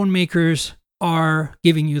the phone makers are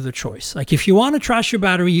giving you the choice. Like, if you want to trash your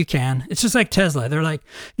battery, you can. It's just like Tesla. They're like,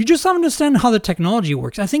 you just don't understand how the technology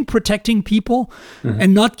works. I think protecting people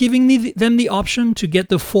and not giving them the option to get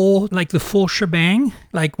the full shebang,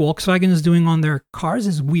 like Volkswagen is doing on their cars,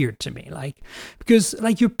 is weird to me. Like, because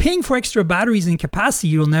like, you're paying for extra batteries and capacity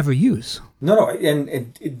you'll never use. No,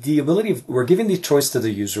 and the ability we're giving the choice to the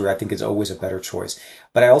user, I think, is always a better choice.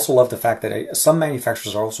 But I also love the fact that some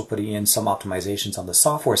manufacturers are also putting in some optimizations on the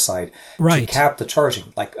software side to cap the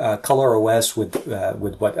charging, like Color OS with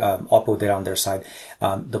what Oppo did on their side.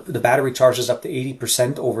 The battery charges up to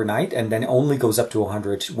 80% overnight, and then only goes up to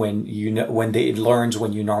 100 when it learns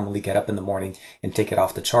when you normally get up in the morning and take it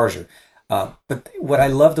off the charger. But what I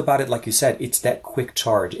loved about it, like you said, it's that quick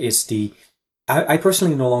charge. I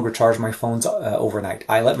personally no longer charge my phones overnight.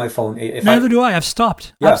 I let my phone. Neither do I. I've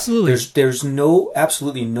stopped. Yeah, absolutely. There's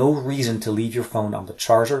absolutely no reason to leave your phone on the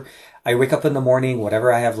charger. I wake up in the morning,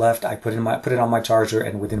 whatever I have left, I put it on my charger,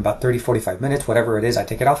 and within about 30, 45 minutes, whatever it is, I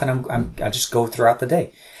take it off, and I just go throughout the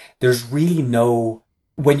day. There's really no.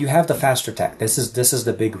 When you have the faster tech, this is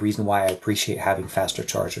the big reason why I appreciate having faster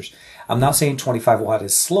chargers. I'm not saying 25 watt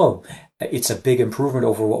is slow. It's a big improvement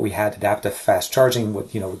over what we had adaptive fast charging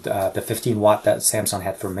with, the 15 watt that Samsung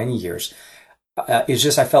had for many years. It's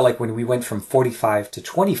just, I felt like when we went from 45 to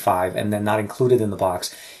 25 and then not included in the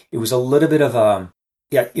box, it was a little bit of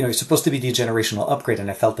it's supposed to be the generational upgrade,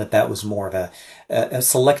 and I felt that was more of a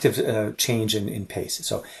selective change in pace.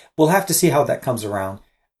 So we'll have to see how that comes around.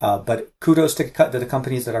 But kudos to the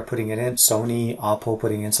companies that are putting it in. Sony, Oppo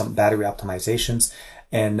putting in some battery optimizations,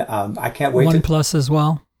 and I can't wait. OnePlus as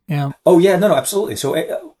well. Yeah. Oh yeah, no, absolutely. So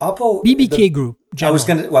Oppo, BBK Group.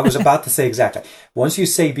 General. I was about to say exactly. Once you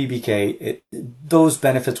say BBK, those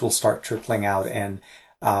benefits will start trickling out, and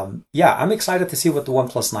yeah, I'm excited to see what the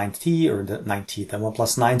OnePlus 9T or the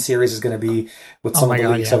OnePlus 9 series is going to be with some of the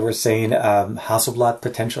leaks that we're saying. Hasselblad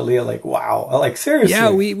potentially, like, wow, like seriously.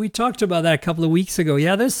 Yeah, we talked about that a couple of weeks ago.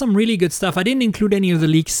 Yeah, there's some really good stuff. I didn't include any of the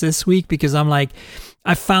leaks this week because I'm like,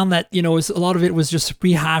 I found that, a lot of it was just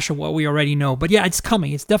rehash of what we already know. But yeah, it's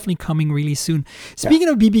coming. It's definitely coming really soon. Speaking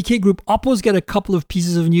of BBK Group, Oppo's got a couple of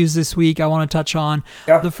pieces of news this week I want to touch on.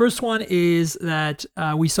 Yeah. The first one is that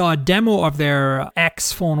we saw a demo of their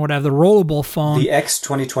X phone, whatever, the rollable phone. The X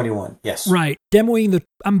 2021, yes. Right. Demoing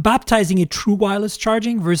I'm baptizing it true wireless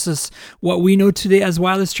charging versus what we know today as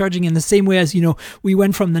wireless charging, in the same way as, we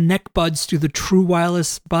went from the neck buds to the true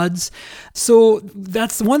wireless buds. So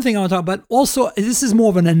that's the one thing I want to talk about. Also, this is more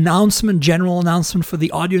of an announcement, general announcement for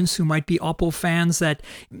the audience who might be Oppo fans, that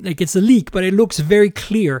like it's a leak, but it looks very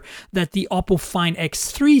clear that the Oppo Find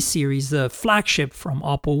X3 series, the flagship from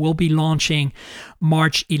Oppo, will be launching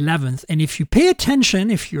March 11th. And if you pay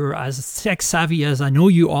attention, if you're as tech savvy as I know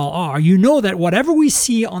you all are, you know that whatever we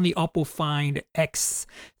see on the Oppo Find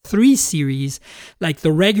X3 series, like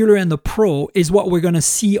the regular and the Pro, is what we're going to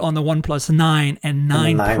see on the OnePlus 9 and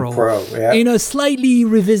 9 Pro, yeah, in a slightly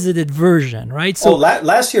revisited version, right? So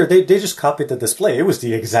last year they just copied the display. It was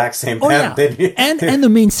the exact same panel. And the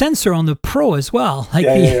main sensor on the Pro as well. Like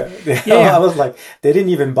I was like, they didn't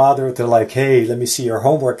even bother to like, hey, let me see your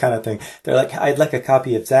homework kind of thing. They're like, I'd like a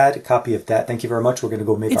copy of that, a copy of that. Thank you very much. We're going to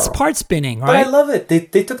go make it's our part spinning, right? But I love it.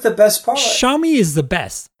 They took the best part. Xiaomi is the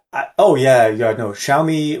best.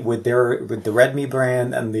 Xiaomi with the Redmi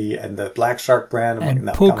brand and the Black Shark brand and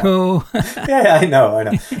Poco. I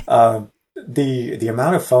know. The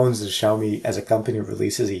amount of phones that Xiaomi as a company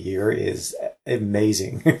releases a year is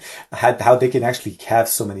amazing. How they can actually have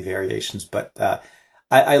so many variations, but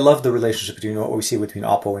I love the relationship between what we see between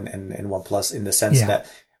Oppo and OnePlus, in the sense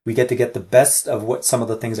that we get the best of what some of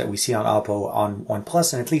the things that we see on Oppo on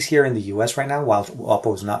OnePlus, and at least here in the US right now, while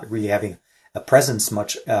Oppo is not really having a presence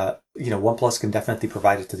much, OnePlus can definitely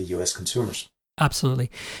provide it to the US consumers.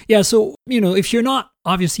 Absolutely. Yeah. So, if you're not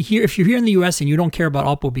obviously here, if you're here in the US and you don't care about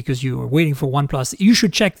Oppo because you are waiting for OnePlus, you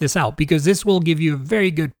should check this out, because this will give you a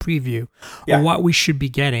very good preview of what we should be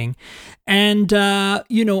getting. And,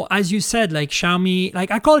 as you said, like Xiaomi,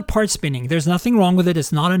 like I call it part spinning. There's nothing wrong with it.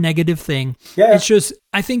 It's not a negative thing. Yeah. It's just,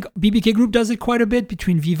 I think BBK Group does it quite a bit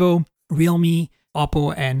between Vivo, Realme,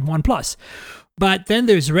 Oppo, and OnePlus. But then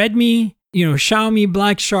there's Redmi, Xiaomi,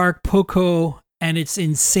 Black Shark, Poco, and it's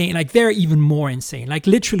insane. Like, they're even more insane. Like,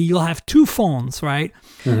 literally, you'll have two phones, right?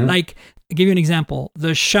 Mm-hmm. Like, I'll give you an example.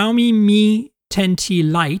 The Xiaomi Mi 10T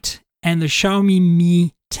Lite and the Xiaomi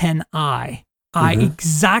Mi 10i are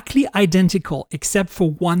exactly identical, except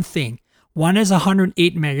for one thing. One has a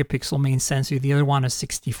 108 megapixel main sensor. The other one has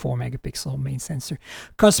 64 megapixel main sensor.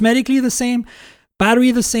 Cosmetically the same.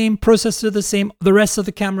 Battery the same. Processor the same. The rest of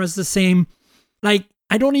the camera is the same. Like,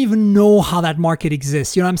 I don't even know how that market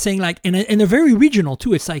exists. You know what I'm saying? Like, and they're very regional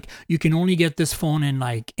too. It's like, you can only get this phone in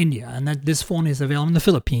like India, and that this phone is available in the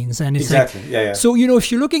Philippines. And it's exactly. Like, so,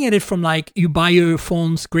 if you're looking at it from like, you buy your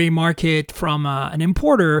phone's gray market from an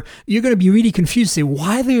importer, you're going to be really confused. Say,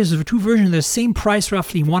 why there's two versions, the same price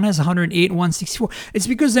roughly. One has 108, 164. It's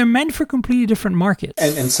because they're meant for completely different markets.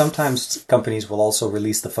 And sometimes companies will also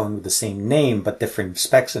release the phone with the same name, but different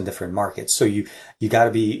specs in different markets. So you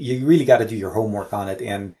really got to do your homework on it.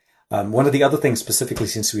 And one of the other things, specifically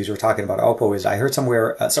since we were talking about Oppo, is I heard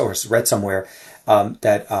somewhere, or read somewhere,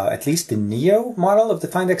 that at least the Neo model of the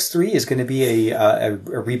Find X3 is going to be a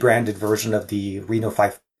rebranded version of the Reno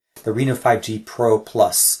 5G Pro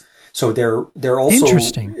Plus. So they're also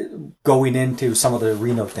going into some of the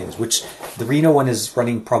Reno things, which the Reno one is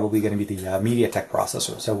running probably going to be the MediaTek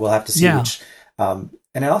processor. So we'll have to see which.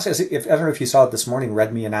 And also, I don't know if you saw it this morning,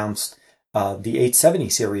 Redmi announced the 870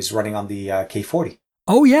 series running on the K40.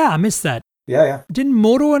 Oh, yeah, I missed that. Yeah. Didn't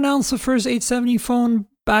Moto announce the first 870 phone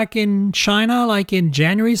back in China, like in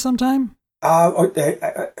January sometime?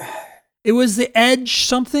 It was the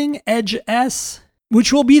Edge S,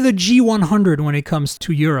 which will be the G100 when it comes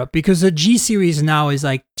to Europe, because the G series now is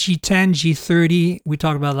like G10, G30, we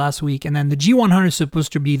talked about last week, and then the G100 is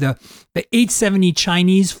supposed to be the 870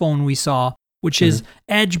 Chinese phone we saw, which is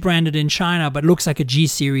Edge branded in China, but looks like a G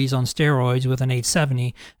series on steroids with an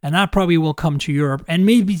 870. And that probably will come to Europe and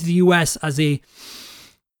maybe to the US as a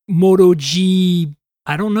Moto G,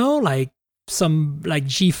 I don't know, like some like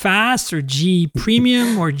G Fast or G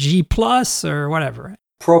Premium or G Plus or whatever.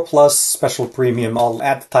 Pro Plus, Special Premium, I'll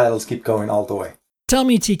add the titles, keep going all the way. Tell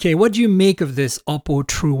me, TK, what do you make of this Oppo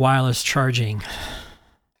True Wireless Charging?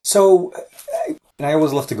 So, And I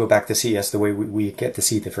always love to go back to CES, the way we get to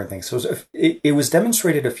see different things. So it was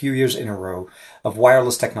demonstrated a few years in a row of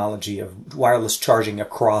wireless technology, of wireless charging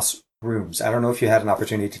across rooms. I don't know if you had an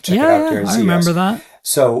opportunity to check it out during CES. I remember that.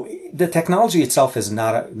 So the technology itself is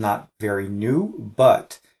not very new,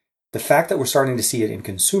 but the fact that we're starting to see it in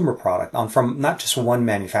consumer product from not just one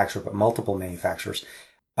manufacturer, but multiple manufacturers,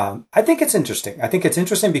 I think it's interesting. I think it's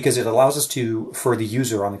interesting because it allows us for the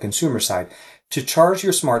user on the consumer side, to charge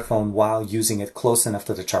your smartphone while using it close enough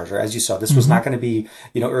to the charger. As you saw, this was not going to be,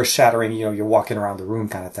 earth-shattering, you're walking around the room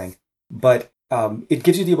kind of thing. But it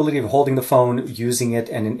gives you the ability of holding the phone, using it,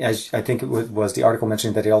 and as I think it was the article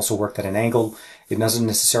mentioning that it also worked at an angle. It doesn't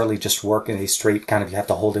necessarily just work in a straight kind of, you have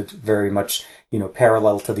to hold it very much,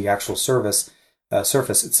 parallel to the actual surface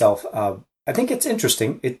itself. I think it's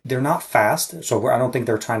interesting. They're not fast, so I don't think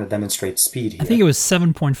they're trying to demonstrate speed here. I think it was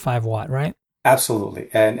 7.5 watt, right? Absolutely.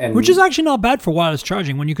 And which is actually not bad for wireless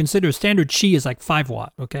charging when you consider standard Qi is like 5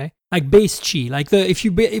 watt, okay? Like base Qi. Like if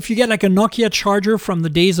you get like a Nokia charger from the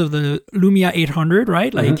days of the Lumia 800,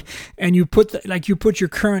 right? Like and you put your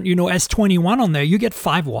current, S21 on there, you get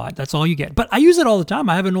 5 watt. That's all you get. But I use it all the time.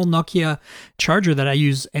 I have an old Nokia charger that I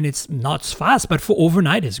use, and it's not fast, but for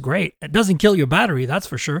overnight it's great. It doesn't kill your battery, that's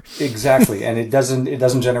for sure. Exactly. And it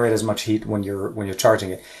doesn't generate as much heat when you're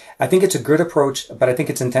charging it. I think it's a good approach, but I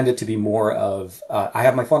think it's intended to be more of, I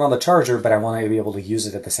have my phone on the charger, but I want to be able to use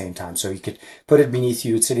it at the same time. So you could put it beneath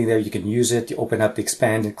you, it's sitting there, you can use it, you open up,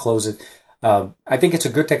 expand it, close it. I think it's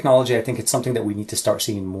a good technology. I think it's something that we need to start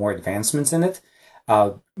seeing more advancements in it.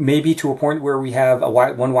 Maybe to a point where we have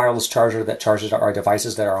one wireless charger that charges our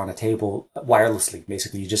devices that are on a table wirelessly.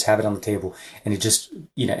 Basically, you just have it on the table and it just,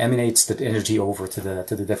 emanates the energy over to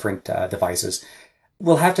the different devices.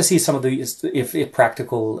 We'll have to see some of these, if in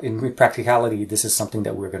practicality, this is something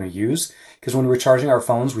that we're going to use. Because when we're charging our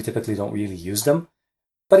phones, we typically don't really use them.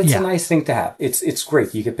 But it's a nice thing to have. It's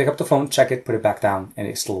great. You can pick up the phone, check it, put it back down, and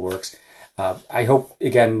it still works. I hope,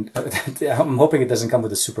 again, I'm hoping it doesn't come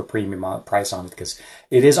with a super premium price on it, because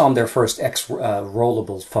it is on their first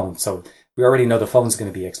rollable phone. So we already know the phone's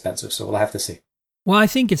going to be expensive. So we'll have to see. Well, I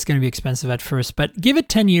think it's going to be expensive at first, but give it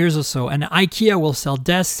 10 years or so, and IKEA will sell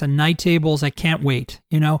desks and night tables. I can't wait.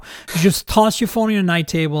 You just toss your phone on your night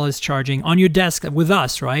table as charging on your desk with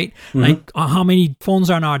us, right? Like how many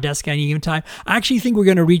phones are on our desk at any given time? I actually think we're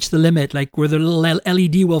going to reach the limit, like where the little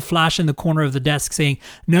LED will flash in the corner of the desk saying,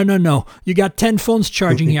 no, you got 10 phones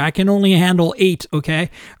charging here. I can only handle 8,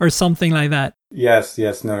 okay? Or something like that. Yes,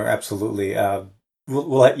 no, absolutely.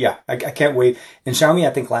 I can't wait. And Xiaomi,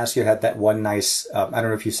 I think last year had that one nice, I don't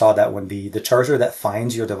know if you saw that one, the charger that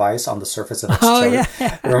finds your device on the surface of its charger.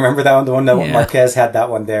 Yeah. Remember that one? The one that Marquez had that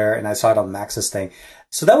one there, and I saw it on Max's thing.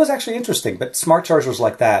 So that was actually interesting. But smart chargers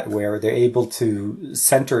like that, where they're able to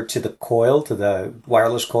center to the coil, to the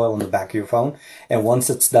wireless coil on the back of your phone, and once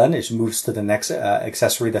it's done, it moves to the next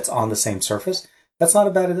accessory that's on the same surface. That's not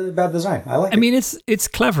a bad design. I like it. I mean, it's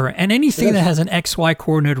clever. And anything that has an XY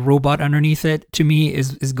coordinate robot underneath it, to me,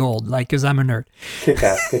 is gold, because I'm a nerd.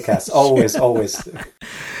 Kick-ass. Always.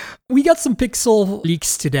 We got some Pixel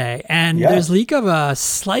leaks today, and there's leak of a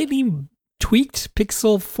slightly tweaked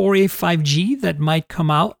Pixel 4a 5G that might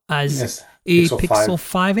come out as a Pixel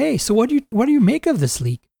 5a. So what do you make of this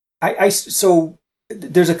leak? So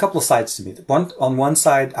there's a couple of sides to me. On one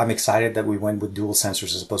side, I'm excited that we went with dual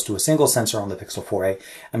sensors as opposed to a single sensor on the Pixel 4a.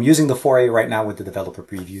 I'm using the 4a right now with the developer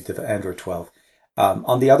preview, the Android 12.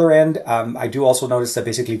 On the other end, I do also notice that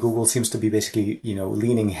basically Google seems to be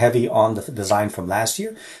leaning heavy on the design from last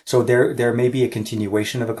year. So there may be a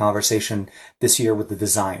continuation of a conversation this year with the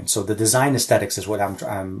design. So the design aesthetics is what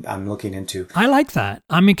I'm looking into. I like that.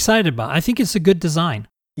 I'm excited about it. I think it's a good design.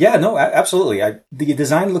 Yeah, no, absolutely. The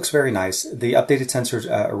design looks very nice. The updated sensor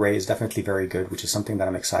array is definitely very good, which is something that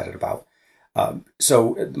I'm excited about.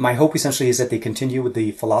 So my hope essentially is that they continue with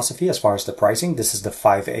the philosophy as far as the pricing. This is the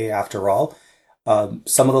 5A after all.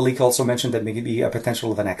 Some of the leak also mentioned that maybe a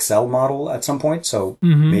potential of an XL model at some point. So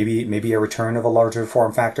maybe a return of a larger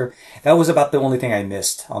form factor. That was about the only thing I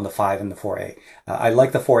missed on the 5 and the 4A. I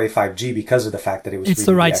like the 4A 5G because of the fact that it was it's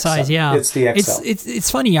the right size. Yeah, it's the XL. It's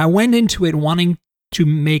funny. I went into it wanting to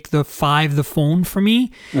make the 5 the phone for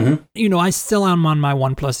me. I still am on my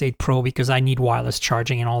OnePlus 8 Pro because I need wireless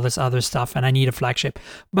charging and all this other stuff, and I need a flagship.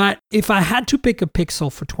 But if I had to pick a Pixel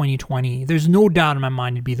for 2020, there's no doubt in my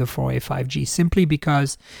mind it'd be the 4A 5G, simply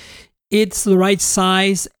because it's the right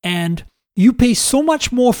size, and you pay so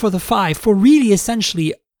much more for the 5 for really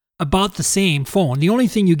essentially about the same phone. The only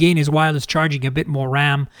thing you gain is wireless charging, a bit more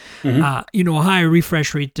RAM, a higher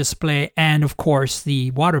refresh rate display, and of course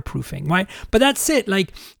the waterproofing, right? But that's it.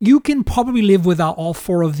 Like, you can probably live without all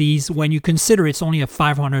four of these when you consider it's only a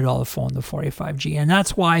 $500 phone, the 485G. And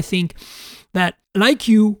that's why I think that, like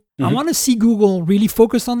you, I want to see Google really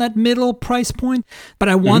focus on that middle price point, but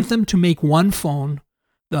I want them to make one phone,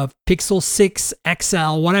 the Pixel 6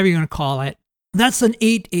 XL, whatever you're going to call it. That's an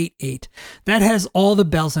 888 that has all the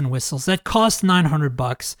bells and whistles, that costs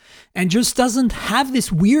 $900 and just doesn't have this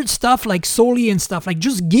weird stuff like Soli and stuff. Like,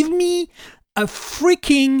 just give me a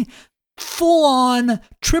freaking full-on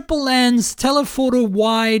triple lens, telephoto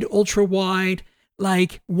wide, ultra wide,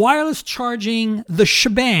 like wireless charging, the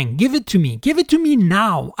shebang. Give it to me. Give it to me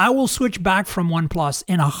now. I will switch back from OnePlus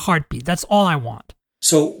in a heartbeat. That's all I want.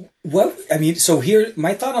 So here,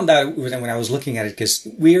 my thought on that was when I was looking at it, because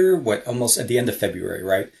we're almost at the end of February,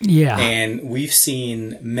 right? Yeah. And we've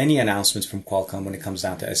seen many announcements from Qualcomm when it comes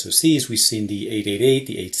down to SoCs. We've seen the 888,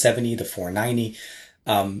 the 870, the 490.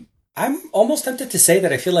 I'm almost tempted to say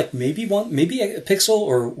that I feel like maybe a Pixel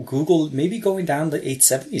or Google maybe going down the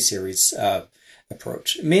 870 series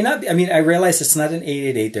approach. It may not be. I mean, I realize it's not an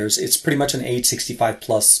 888. It's pretty much an 865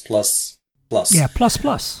 plus. Yeah,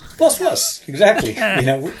 plus. Exactly.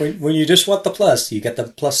 When you just want the plus, you get the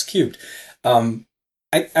plus cubed.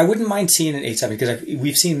 I wouldn't mind seeing an 870 because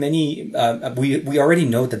we've seen many. We already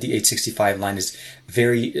know that the 865 line is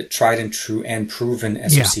very tried and true and proven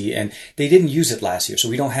SoC, and they didn't use it last year, so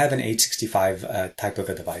we don't have an 865 type of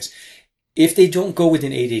a device. If they don't go with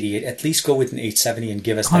an 888, at least go with an 870 and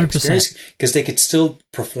give us that 100%. Experience, because they could still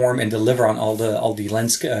perform and deliver on all the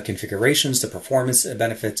lens configurations, the performance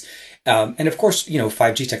benefits. And of course,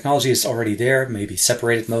 5G technology is already there, maybe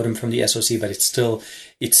separated modem from the SoC, but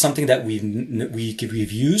it's something that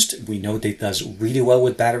we've used. We know that it does really well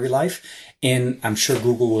with battery life, and I'm sure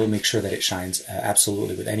Google will make sure that it shines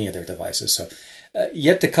absolutely with any of their devices. So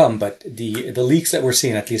yet to come, but the leaks that we're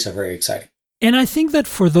seeing at least are very exciting. And I think that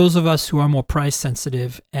for those of us who are more price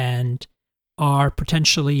sensitive and are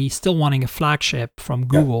potentially still wanting a flagship from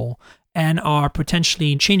Google and are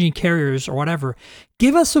potentially changing carriers or whatever,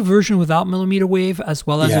 give us a version without millimeter wave as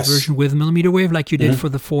well as a version with millimeter wave like you did for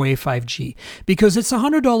the 485G, because it's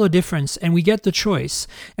 $100 difference and we get the choice.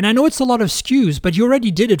 And I know it's a lot of SKUs, but you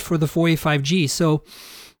already did it for the 485G. So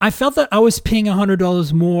I felt that I was paying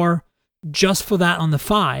 $100 more just for that on the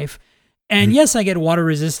 5. And yes, I get water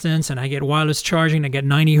resistance and I get wireless charging, I get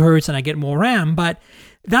 90 hertz and I get more RAM, but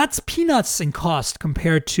that's peanuts in cost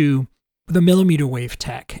compared to the millimeter wave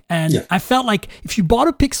tech. And I felt like if you bought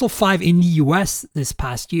a Pixel 5 in the US this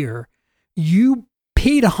past year, you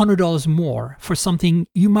paid $100 more for something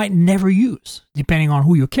you might never use, depending on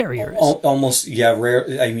who your carrier is. Almost, rare.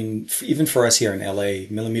 I mean, even for us here in LA,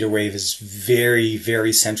 millimeter wave is very,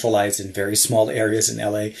 very centralized in very small areas in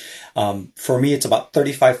LA. For me, it's about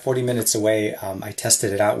 40 minutes away. I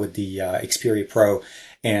tested it out with the Xperia Pro,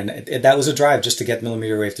 and that was a drive just to get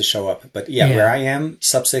millimeter wave to show up. But where I am,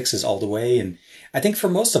 sub-6 is all the way. And I think for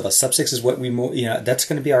most of us, sub-6 is what that's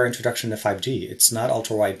going to be our introduction to 5G. It's not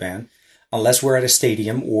ultra-wideband. Unless we're at a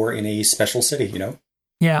stadium or in a special city,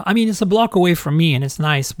 Yeah, I mean, it's a block away from me and it's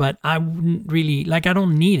nice, but I wouldn't really, I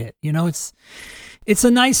don't need it. It's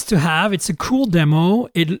a nice to have. It's a cool demo.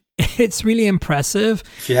 It's really impressive.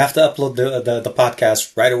 If you have to upload the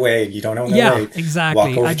podcast right away, you don't know when to wait.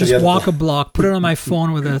 Exactly. I just walk a block, put it on my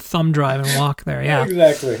phone with a thumb drive and walk there. Yeah,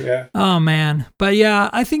 exactly. Yeah. Oh man, but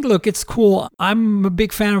I think look, it's cool. I'm a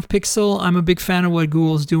big fan of Pixel. I'm a big fan of what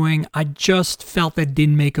Google's doing. I just felt they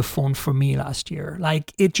didn't make a phone for me last year.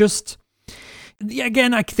 Like it just,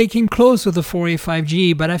 again, they came close with the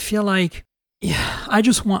 485G, but I feel like. Yeah, I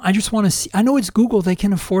just want to see. I know it's Google; they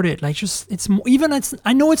can afford it.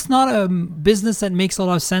 I know it's not a business that makes a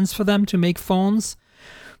lot of sense for them to make phones,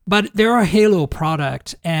 but they're a Halo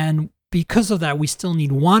product, and because of that, we still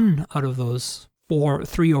need one out of those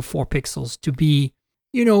 3 or 4 pixels to be,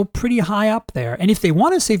 pretty high up there. And if they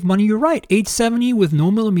want to save money, you're right. 870 with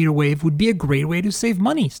no millimeter wave would be a great way to save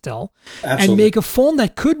money still, and make a phone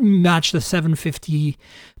that could match the 750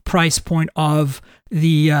 price point of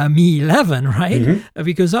the Mi 11, right?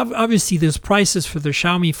 Because obviously those prices for the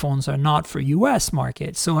Xiaomi phones are not for US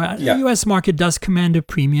market. So the US market does command a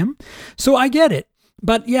premium. So I get it.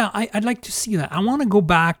 But I'd like to see that. I want to go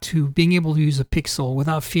back to being able to use a Pixel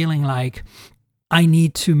without feeling like I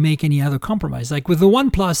need to make any other compromise. Like with the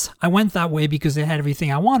OnePlus, I went that way because it had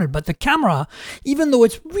everything I wanted. But the camera, even though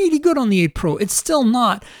it's really good on the 8 Pro, it's still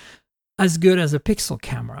not as good as a Pixel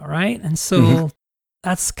camera, right? And so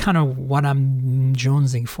that's kind of what I'm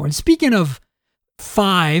jonesing for. And speaking of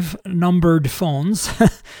 5 numbered phones,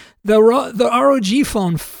 The ROG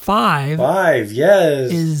Phone 5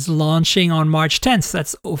 yes, is launching on March 10th.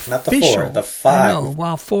 That's official. Not the 4, the 5. I know.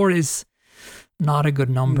 Well, 4 is not a good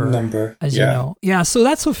number, as you know. Yeah, so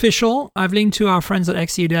that's official. I've linked to our friends at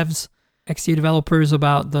XDA Developers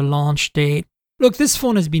about the launch date. Look, this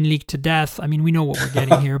phone has been leaked to death. I mean, we know what we're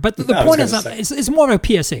getting here. But the point is, it's more of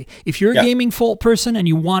a PSA. If you're a gaming person and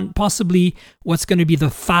you want possibly what's going to be the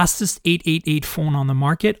fastest 888 phone on the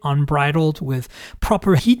market, unbridled with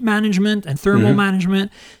proper heat management and thermal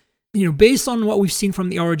management, based on what we've seen from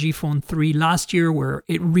the ROG Phone 3 last year, where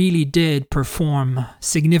it really did perform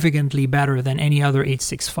significantly better than any other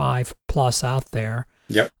 865 Plus out there.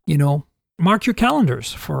 Yep. Mark your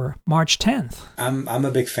calendars for March 10th. I'm a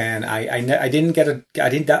big fan. I didn't get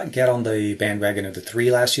on the bandwagon of the 3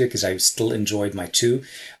 last year because I still enjoyed my 2,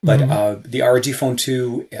 but the ROG Phone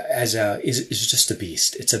 2 is just a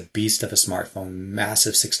beast. It's a beast of a smartphone,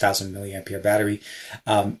 massive 6,000 milliampere battery,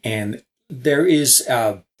 and there is.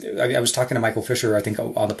 I was talking to Michael Fisher, I think,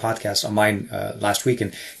 on the podcast on mine last week,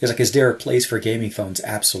 and he was like, "Is there a place for gaming phones?"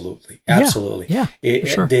 Absolutely. Yeah,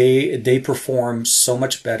 sure. They perform so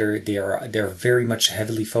much better. They're very much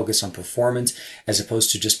heavily focused on performance as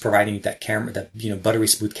opposed to just providing that camera, that buttery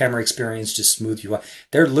smooth camera experience, just smooth UI.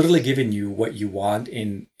 They're literally giving you what you want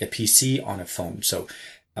in a PC on a phone. So,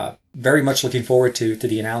 very much looking forward to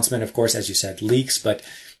the announcement. Of course, as you said, leaks, but.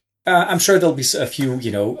 I'm sure there'll be a few,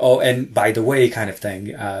 and by the way, kind of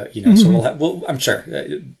thing, so I'm sure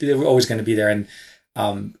they're always going to be there. And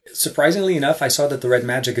surprisingly enough, I saw that the Red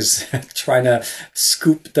Magic is trying to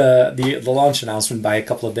scoop the launch announcement by a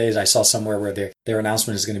couple of days. I saw somewhere where their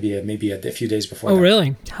announcement is going to be maybe a few days before. Oh, that.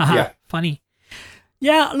 Really? Haha, yeah. Funny.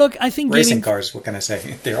 Yeah, look, I think racing cars, what can I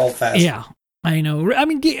say? They're all fast. Yeah, I know. I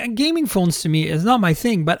mean, gaming phones to me is not my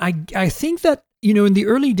thing, but I think that, in the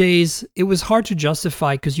early days, it was hard to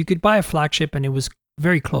justify because you could buy a flagship and it was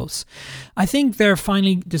very close. I think they're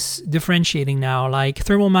finally differentiating now, like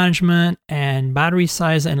thermal management and battery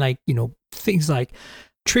size and things like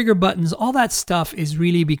trigger buttons. All that stuff is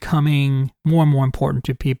really becoming more and more important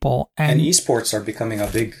to people. And esports are becoming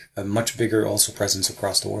a much bigger also presence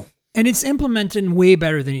across the world. And it's implemented way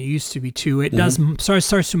better than it used to be too. It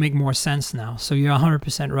starts to make more sense now. So you're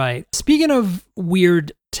 100% right. Speaking of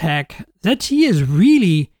weird tech, ZTE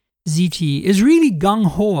is really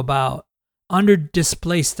gung-ho about under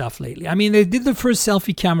display stuff lately. I mean, they did the first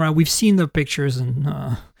selfie camera. We've seen the pictures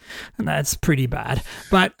and that's pretty bad.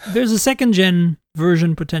 But there's a second gen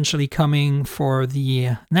version potentially coming for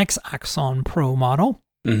the next Axon Pro model.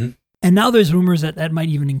 Mm-hmm. And now there's rumors that might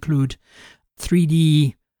even include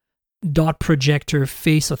 3D dot projector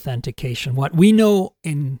face authentication. What we know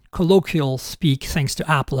in colloquial speak, thanks to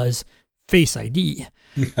Apple, as Face ID.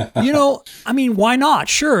 I mean, why not?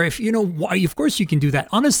 Sure, if of course you can do that.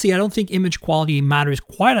 Honestly, I don't think image quality matters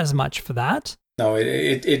quite as much for that. No,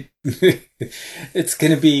 it it's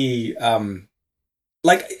going to be I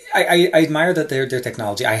admire that their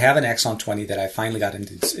technology. I have an Axon 20 that I finally got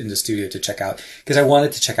in the studio to check out because I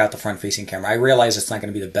wanted to check out the front-facing camera. I realize it's not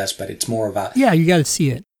going to be the best, but it's more about you got to see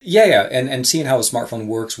it. Yeah, and seeing how a smartphone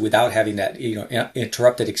works without having that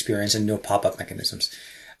interrupted experience and no pop-up mechanisms.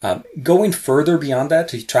 Going further beyond that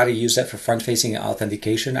to try to use that for front-facing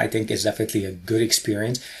authentication, I think is definitely a good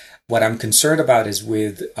experience. What I'm concerned about is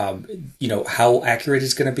with how accurate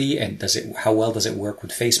it's going to be and how well does it work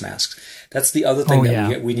with face masks. That's the other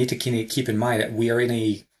thing we need to keep in mind. That we are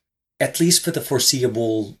in at least for the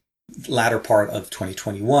foreseeable latter part of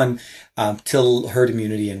 2021, till herd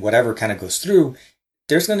immunity and whatever kind of goes through.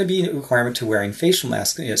 There's going to be a requirement to wearing facial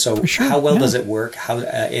masks. So how well does it work?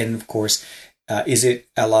 And of course, is it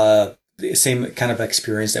the same kind of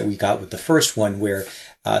experience that we got with the first one where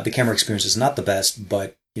the camera experience is not the best,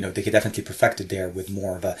 but they could definitely perfect it there with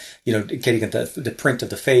more of a, getting at the print of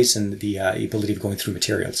the face and the ability of going through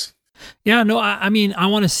materials. Yeah, no, I mean, I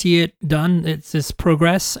want to see it done. It's this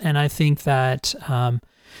progress. And I think that,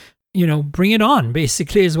 bring it on,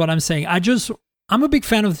 basically, is what I'm saying. I'm a big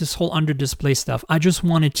fan of this whole under display stuff. I just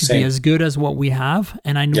want it to be as good as what we have.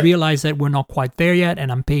 And I realize that we're not quite there yet,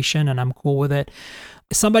 and I'm patient and I'm cool with it.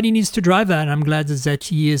 Somebody needs to drive that. And I'm glad that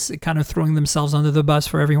ZTE is kind of throwing themselves under the bus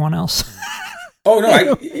for everyone else. Oh,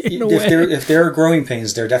 no. If there are growing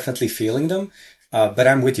pains, they're definitely feeling them. But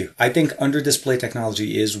I'm with you. I think under display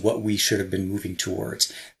technology is what we should have been moving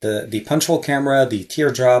towards. The punch hole camera, the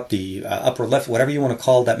teardrop, the upper left, whatever you want to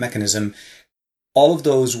call that mechanism. All of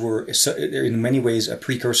those were in many ways a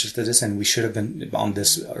precursor to this, and we should have been on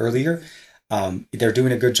this earlier. They're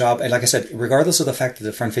doing a good job. And like I said, regardless of the fact that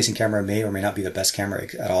the front-facing camera may or may not be the best camera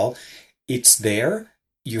at all, it's there.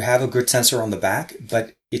 you have a good sensor on the back,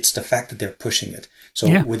 but it's the fact that they're pushing it.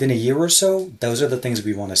 So within a year or so, those are the things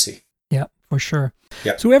we want to see. Yeah, for sure.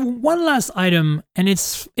 Yeah. So we have one last item, and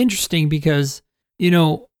it's interesting because,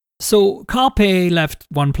 so Carl Pei left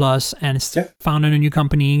OnePlus and it's founded a new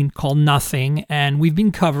company called Nothing, and we've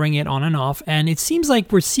been covering it on and off. And it seems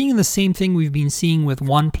like we're seeing the same thing we've been seeing with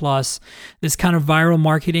OnePlus, this kind of viral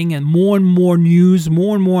marketing and more news,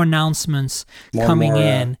 more and more announcements coming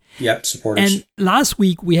in. Supporters. And last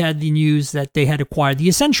week we had the news that they had acquired the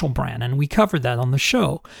Essential brand, and we covered that on the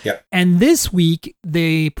show. Yeah. And this week,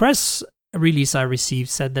 the press release I received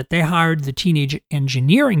said that they hired the teenage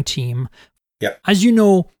engineering team. Yeah. As you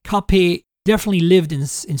know, Carl Pei definitely lived in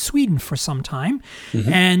Sweden for some time.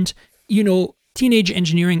 Mm-hmm. And, Teenage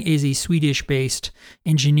Engineering is a Swedish-based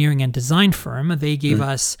engineering and design firm. They gave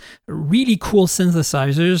us really cool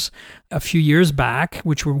synthesizers a few years back,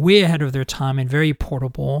 which were way ahead of their time and very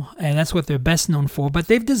portable. And that's what they're best known for. But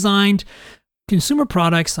they've designed consumer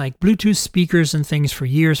products like Bluetooth speakers and things for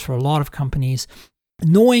years for a lot of companies.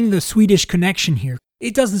 Knowing the Swedish connection here,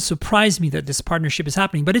 it doesn't surprise me that this partnership is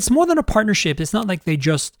happening, but it's more than a partnership. It's not like they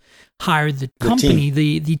just hired the company.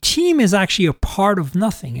 The team is actually a part of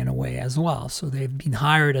Nothing in a way as well. So they've been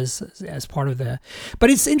hired as part of but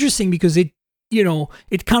it's interesting because it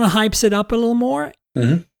kind of hypes it up a little more.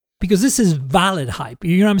 Mm-hmm. Because this is valid hype.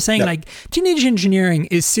 You know what I'm saying? Like, teenage engineering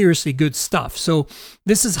is seriously good stuff. So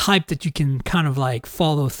this is hype that you can kind of like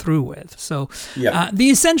follow through with. So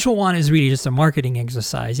the Essential one is really just a marketing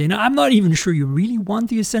exercise. I'm not even sure you really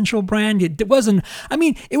want the Essential brand. It wasn't,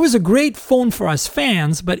 it was a great phone for us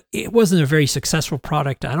fans, but it wasn't a very successful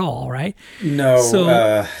product at all, right? No.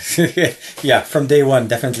 So, from day one,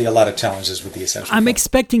 definitely a lot of challenges with the Essential I'm phone.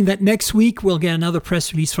 expecting that next week we'll get another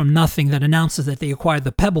press release from Nothing that announces that they acquired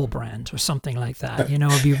the Pebble brand or something like that.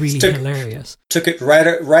 It'd be really hilarious. Took it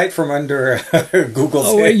right from under Google's.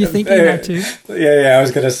 Oh, were you thinking that too? Yeah. I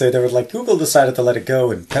was going to say, they were like, Google decided to let it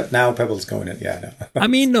go, and now Pebble's going in. Yeah, no.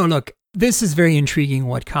 No, look, this is very intriguing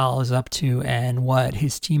what Carl is up to and what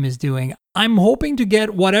his team is doing. I'm hoping to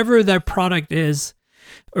get whatever their product is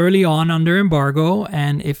early on under embargo,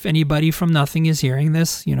 and if anybody from Nothing is hearing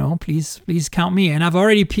this, please count me in. I've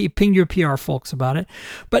already pinged your PR folks about it.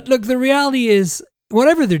 But look, the reality is,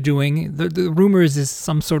 whatever they're doing, the rumor is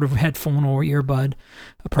some sort of headphone or earbud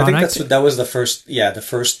product. I think that was the first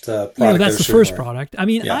product. That's the first product.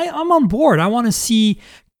 I'm on board. I want to see,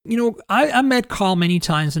 I met Carl many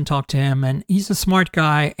times and talked to him, and he's a smart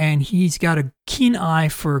guy, and he's got a keen eye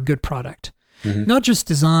for a good product. Mm-hmm. Not just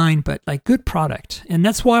design, but like good product. And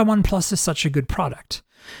that's why OnePlus is such a good product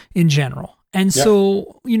in general. And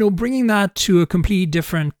so, bringing that to a completely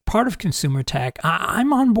different part of consumer tech,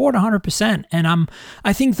 I'm on board 100%. And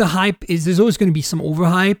I think the hype there's always going to be some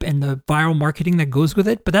overhype and the viral marketing that goes with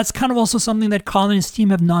it. But that's kind of also something that Colin and his team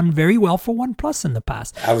have done very well for OnePlus in the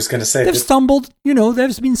past. I was going to say, they've stumbled,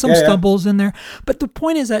 there's been some stumbles in there. But the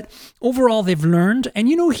point is that overall they've learned, and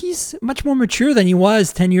he's much more mature than he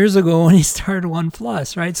was 10 years ago when he started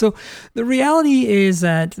OnePlus, right? So the reality is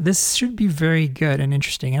that this should be very good and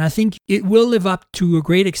interesting. And I think it will live up to a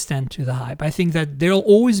great extent to the hype. I think that there'll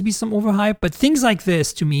always be some overhype, but things like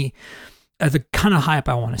this to me are the kind of hype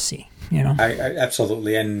I want to see. I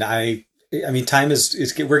absolutely, and I time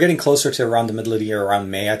is we're getting closer to around the middle of the year, around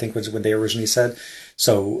May, I think was when they originally said.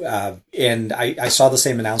 So, and I saw the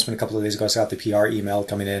same announcement a couple of days ago. I got the PR email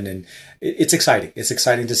coming in, and it's exciting. It's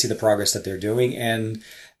exciting to see the progress that they're doing, and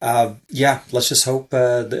let's just hope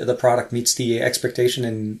the product meets the expectation,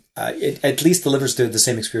 and it at least delivers the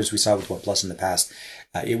same experience we saw with OnePlus in the past.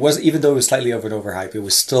 It was, even though it was slightly of an overhype, it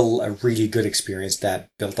was still a really good experience that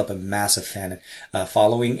built up a massive fan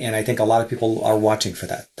following, and I think a lot of people are watching for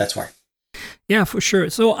that. That's why. Yeah, for sure.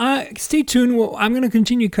 So stay tuned. I'm going to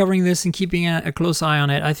continue covering this and keeping a close eye on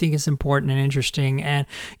it. I think it's important and interesting. And,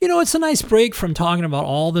 it's a nice break from talking about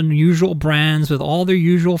all the usual brands with all their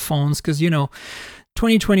usual phones because,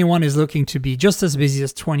 2021 is looking to be just as busy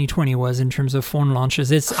as 2020 was in terms of phone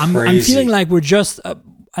launches. I'm feeling like we're just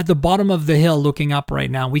at the bottom of the hill looking up right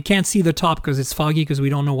now. We can't see the top because it's foggy because we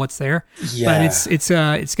don't know what's there. Yeah. But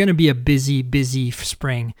it's going to be a busy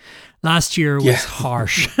spring. Last year was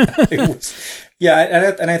harsh. It was,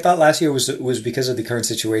 and I thought last year was because of the current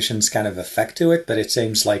situation's kind of effect to it, but it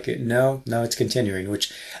seems like no, it's continuing,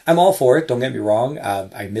 which I'm all for it. Don't get me wrong.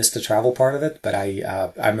 I missed the travel part of it, but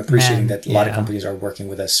I'm appreciating that a lot of companies are working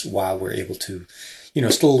with us while we're able to,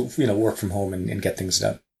 still, work from home and get things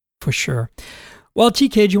done. For sure. Well,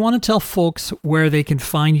 TK, do you want to tell folks where they can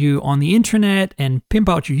find you on the internet and pimp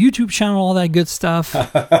out your YouTube channel, all that good stuff?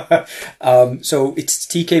 So it's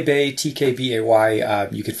TK Bay,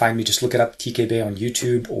 TKBAY. You can find me, just look it up, TK Bay on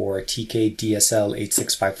YouTube or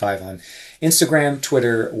TKDSL8655 on Instagram,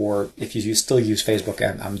 Twitter, or if you still use Facebook,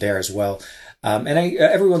 I'm there as well. And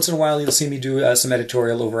every once in a while, you'll see me do some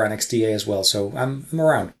editorial over on XDA as well. So I'm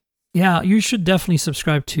around. Yeah, you should definitely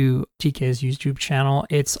subscribe to TK's YouTube channel.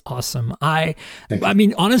 It's awesome. I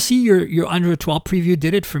mean, honestly, your Android 12 preview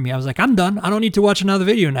did it for me. I was like, I'm done. I don't need to watch another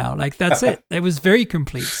video now. Like, that's it. It was very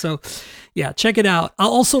complete. So, yeah, check it out.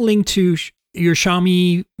 I'll also link to your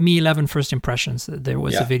Xiaomi Mi 11 first impressions. There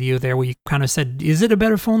was a video there where you kind of said, is it a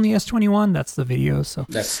better phone, the S21? That's the video. So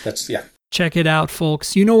that's yeah. Check it out,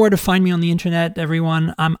 folks. You know where to find me on the internet,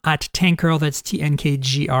 everyone. I'm at Tankgirl, that's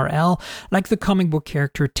TNKGRL, like the comic book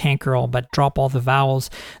character Tankgirl, but drop all the vowels.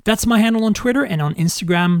 That's my handle on Twitter and on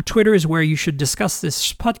Instagram. Twitter is where you should discuss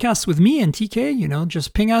this podcast with me and TK. You know,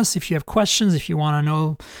 just ping us if you have questions, if you want to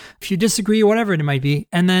know, if you disagree, or whatever it might be.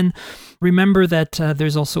 And then remember that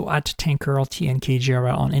there's also at Tankgirl,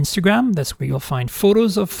 TNKGRL on Instagram. That's where you'll find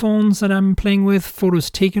photos of phones that I'm playing with, photos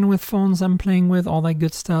taken with phones I'm playing with, all that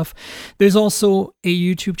good stuff. There's also a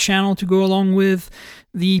YouTube channel to go along with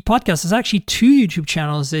the podcast. There's actually two YouTube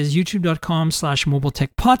channels. There's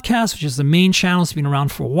youtube.com/mobiletechpodcast, which is the main channel. It's been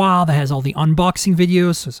around for a while. That has all the unboxing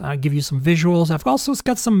videos. So I'll give you some visuals. I've also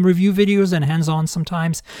got some review videos and hands-on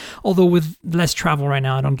sometimes. Although with less travel right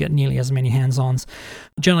now, I don't get nearly as many hands-ons.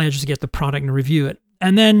 Generally, I just get the product and review it.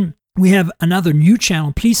 And then we have another new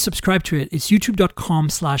channel. Please subscribe to it. It's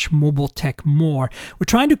youtube.com/mobiletechmore. We're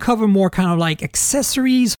trying to cover more kind of like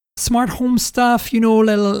accessories, smart home stuff, you know,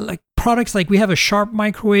 like products. Like we have a Sharp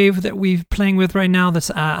microwave that we're playing with right now. That's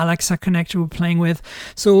Alexa connector we're playing with.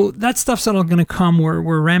 So that stuff's all going to come.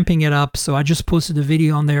 We're ramping it up. So I just posted a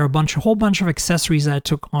video on there, a whole bunch of accessories that I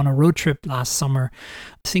took on a road trip last summer.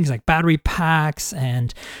 Things like battery packs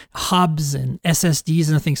and hubs and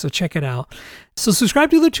SSDs and things. So check it out. So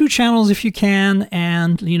subscribe to the two channels if you can,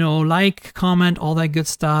 and, you know, like, comment, all that good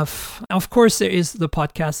stuff. Of course, there is the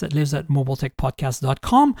podcast that lives at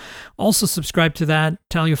mobiletechpodcast.com. Also subscribe to that.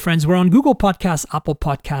 Tell your friends. We're on Google Podcasts, Apple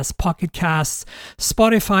Podcasts, Pocket Casts,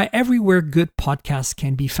 Spotify, everywhere good podcasts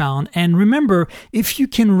can be found. And remember, if you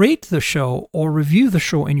can rate the show or review the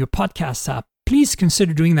show in your podcast app, please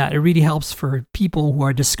consider doing that. It really helps for people who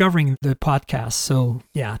are discovering the podcast. So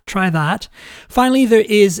yeah, try that. Finally, there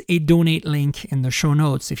is a donate link in the show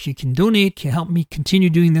notes. If you can donate, can help me continue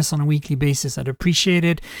doing this on a weekly basis, I'd appreciate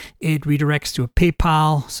it. It redirects to a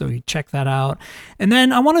PayPal, so you check that out. And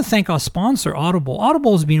then I want to thank our sponsor, Audible.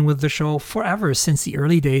 Audible has been with the show forever, since the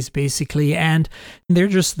early days, basically, and they're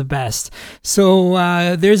just the best. So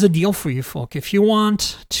there's a deal for you, folk. If you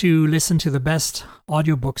want to listen to the best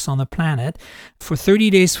audiobooks on the planet for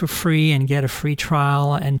 30 days for free and get a free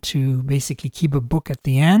trial and to basically keep a book at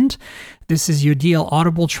the end, this is your deal.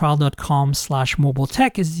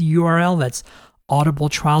 audibletrial.com/mobiletech is the URL. That's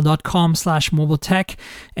audibletrial.com/mobiletech,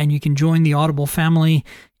 and you can join the Audible family.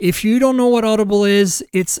 If you don't know what Audible is,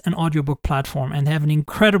 it's an audiobook platform, and they have an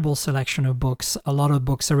incredible selection of books. A lot of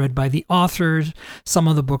books are read by the authors. Some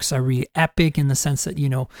of the books are really epic in the sense that, you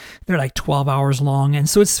know, they're like 12 hours long. And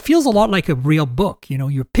so it feels a lot like a real book. You know,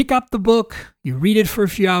 you pick up the book, you read it for a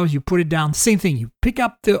few hours, you put it down. Same thing. You pick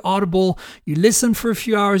up the Audible, you listen for a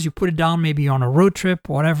few hours, you put it down, maybe on a road trip,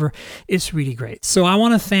 whatever. It's really great. So I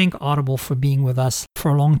want to thank Audible for being with us for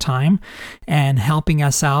a long time and helping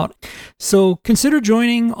us out. So consider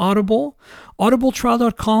joining Audible,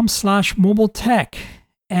 audibletrial.com/mobiletech.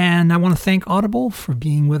 And I want to thank Audible for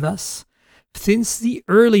being with us since the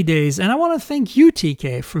early days. And I want to thank you,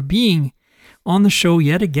 TK, for being on the show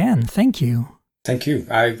yet again. Thank you. Thank you.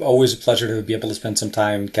 Always a pleasure to be able to spend some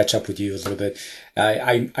time, catch up with you a little bit.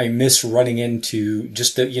 I miss running into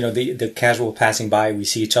just the casual passing by. We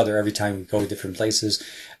see each other every time we go to different places.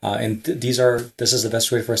 And this is the best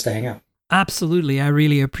way for us to hang out. Absolutely. I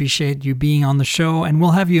really appreciate you being on the show, and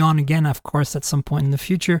we'll have you on again, of course, at some point in the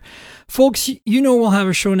future. Folks, you know we'll have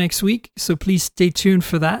a show next week, so please stay tuned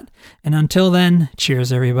for that. And until then,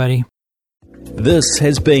 cheers, everybody. This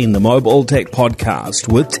has been the Mobile Tech Podcast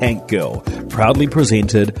with Tank Girl, proudly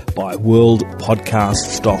presented by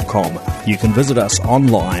worldpodcasts.com. You can visit us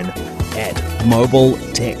online at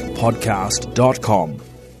mobiletechpodcast.com.